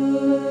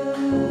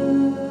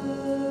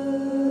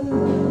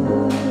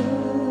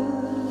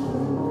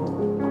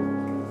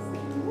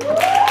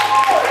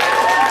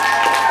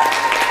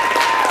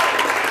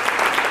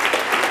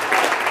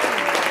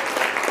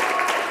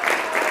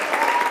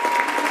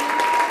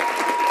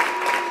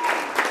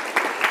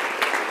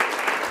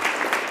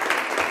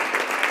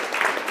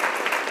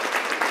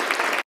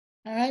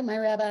 All right, my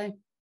rabbi.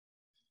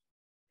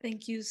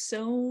 Thank you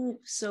so,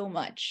 so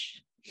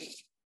much.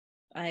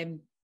 I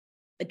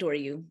adore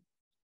you.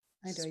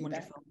 I It's adore you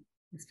back. wonderful.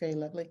 It's very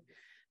lovely.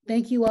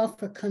 Thank you all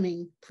for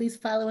coming. Please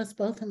follow us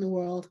both in the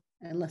world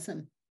and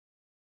listen.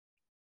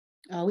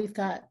 All we've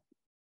got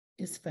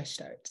is fresh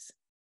starts.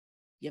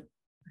 Yep.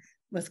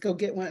 Let's go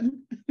get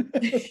one.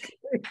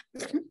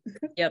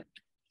 Yep.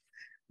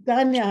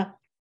 Danya,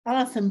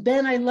 awesome.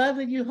 Ben, I love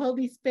that you hold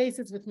these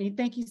spaces with me.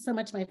 Thank you so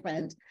much, my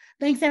friend.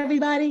 Thanks,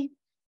 everybody.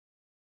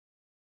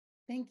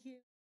 Thank you.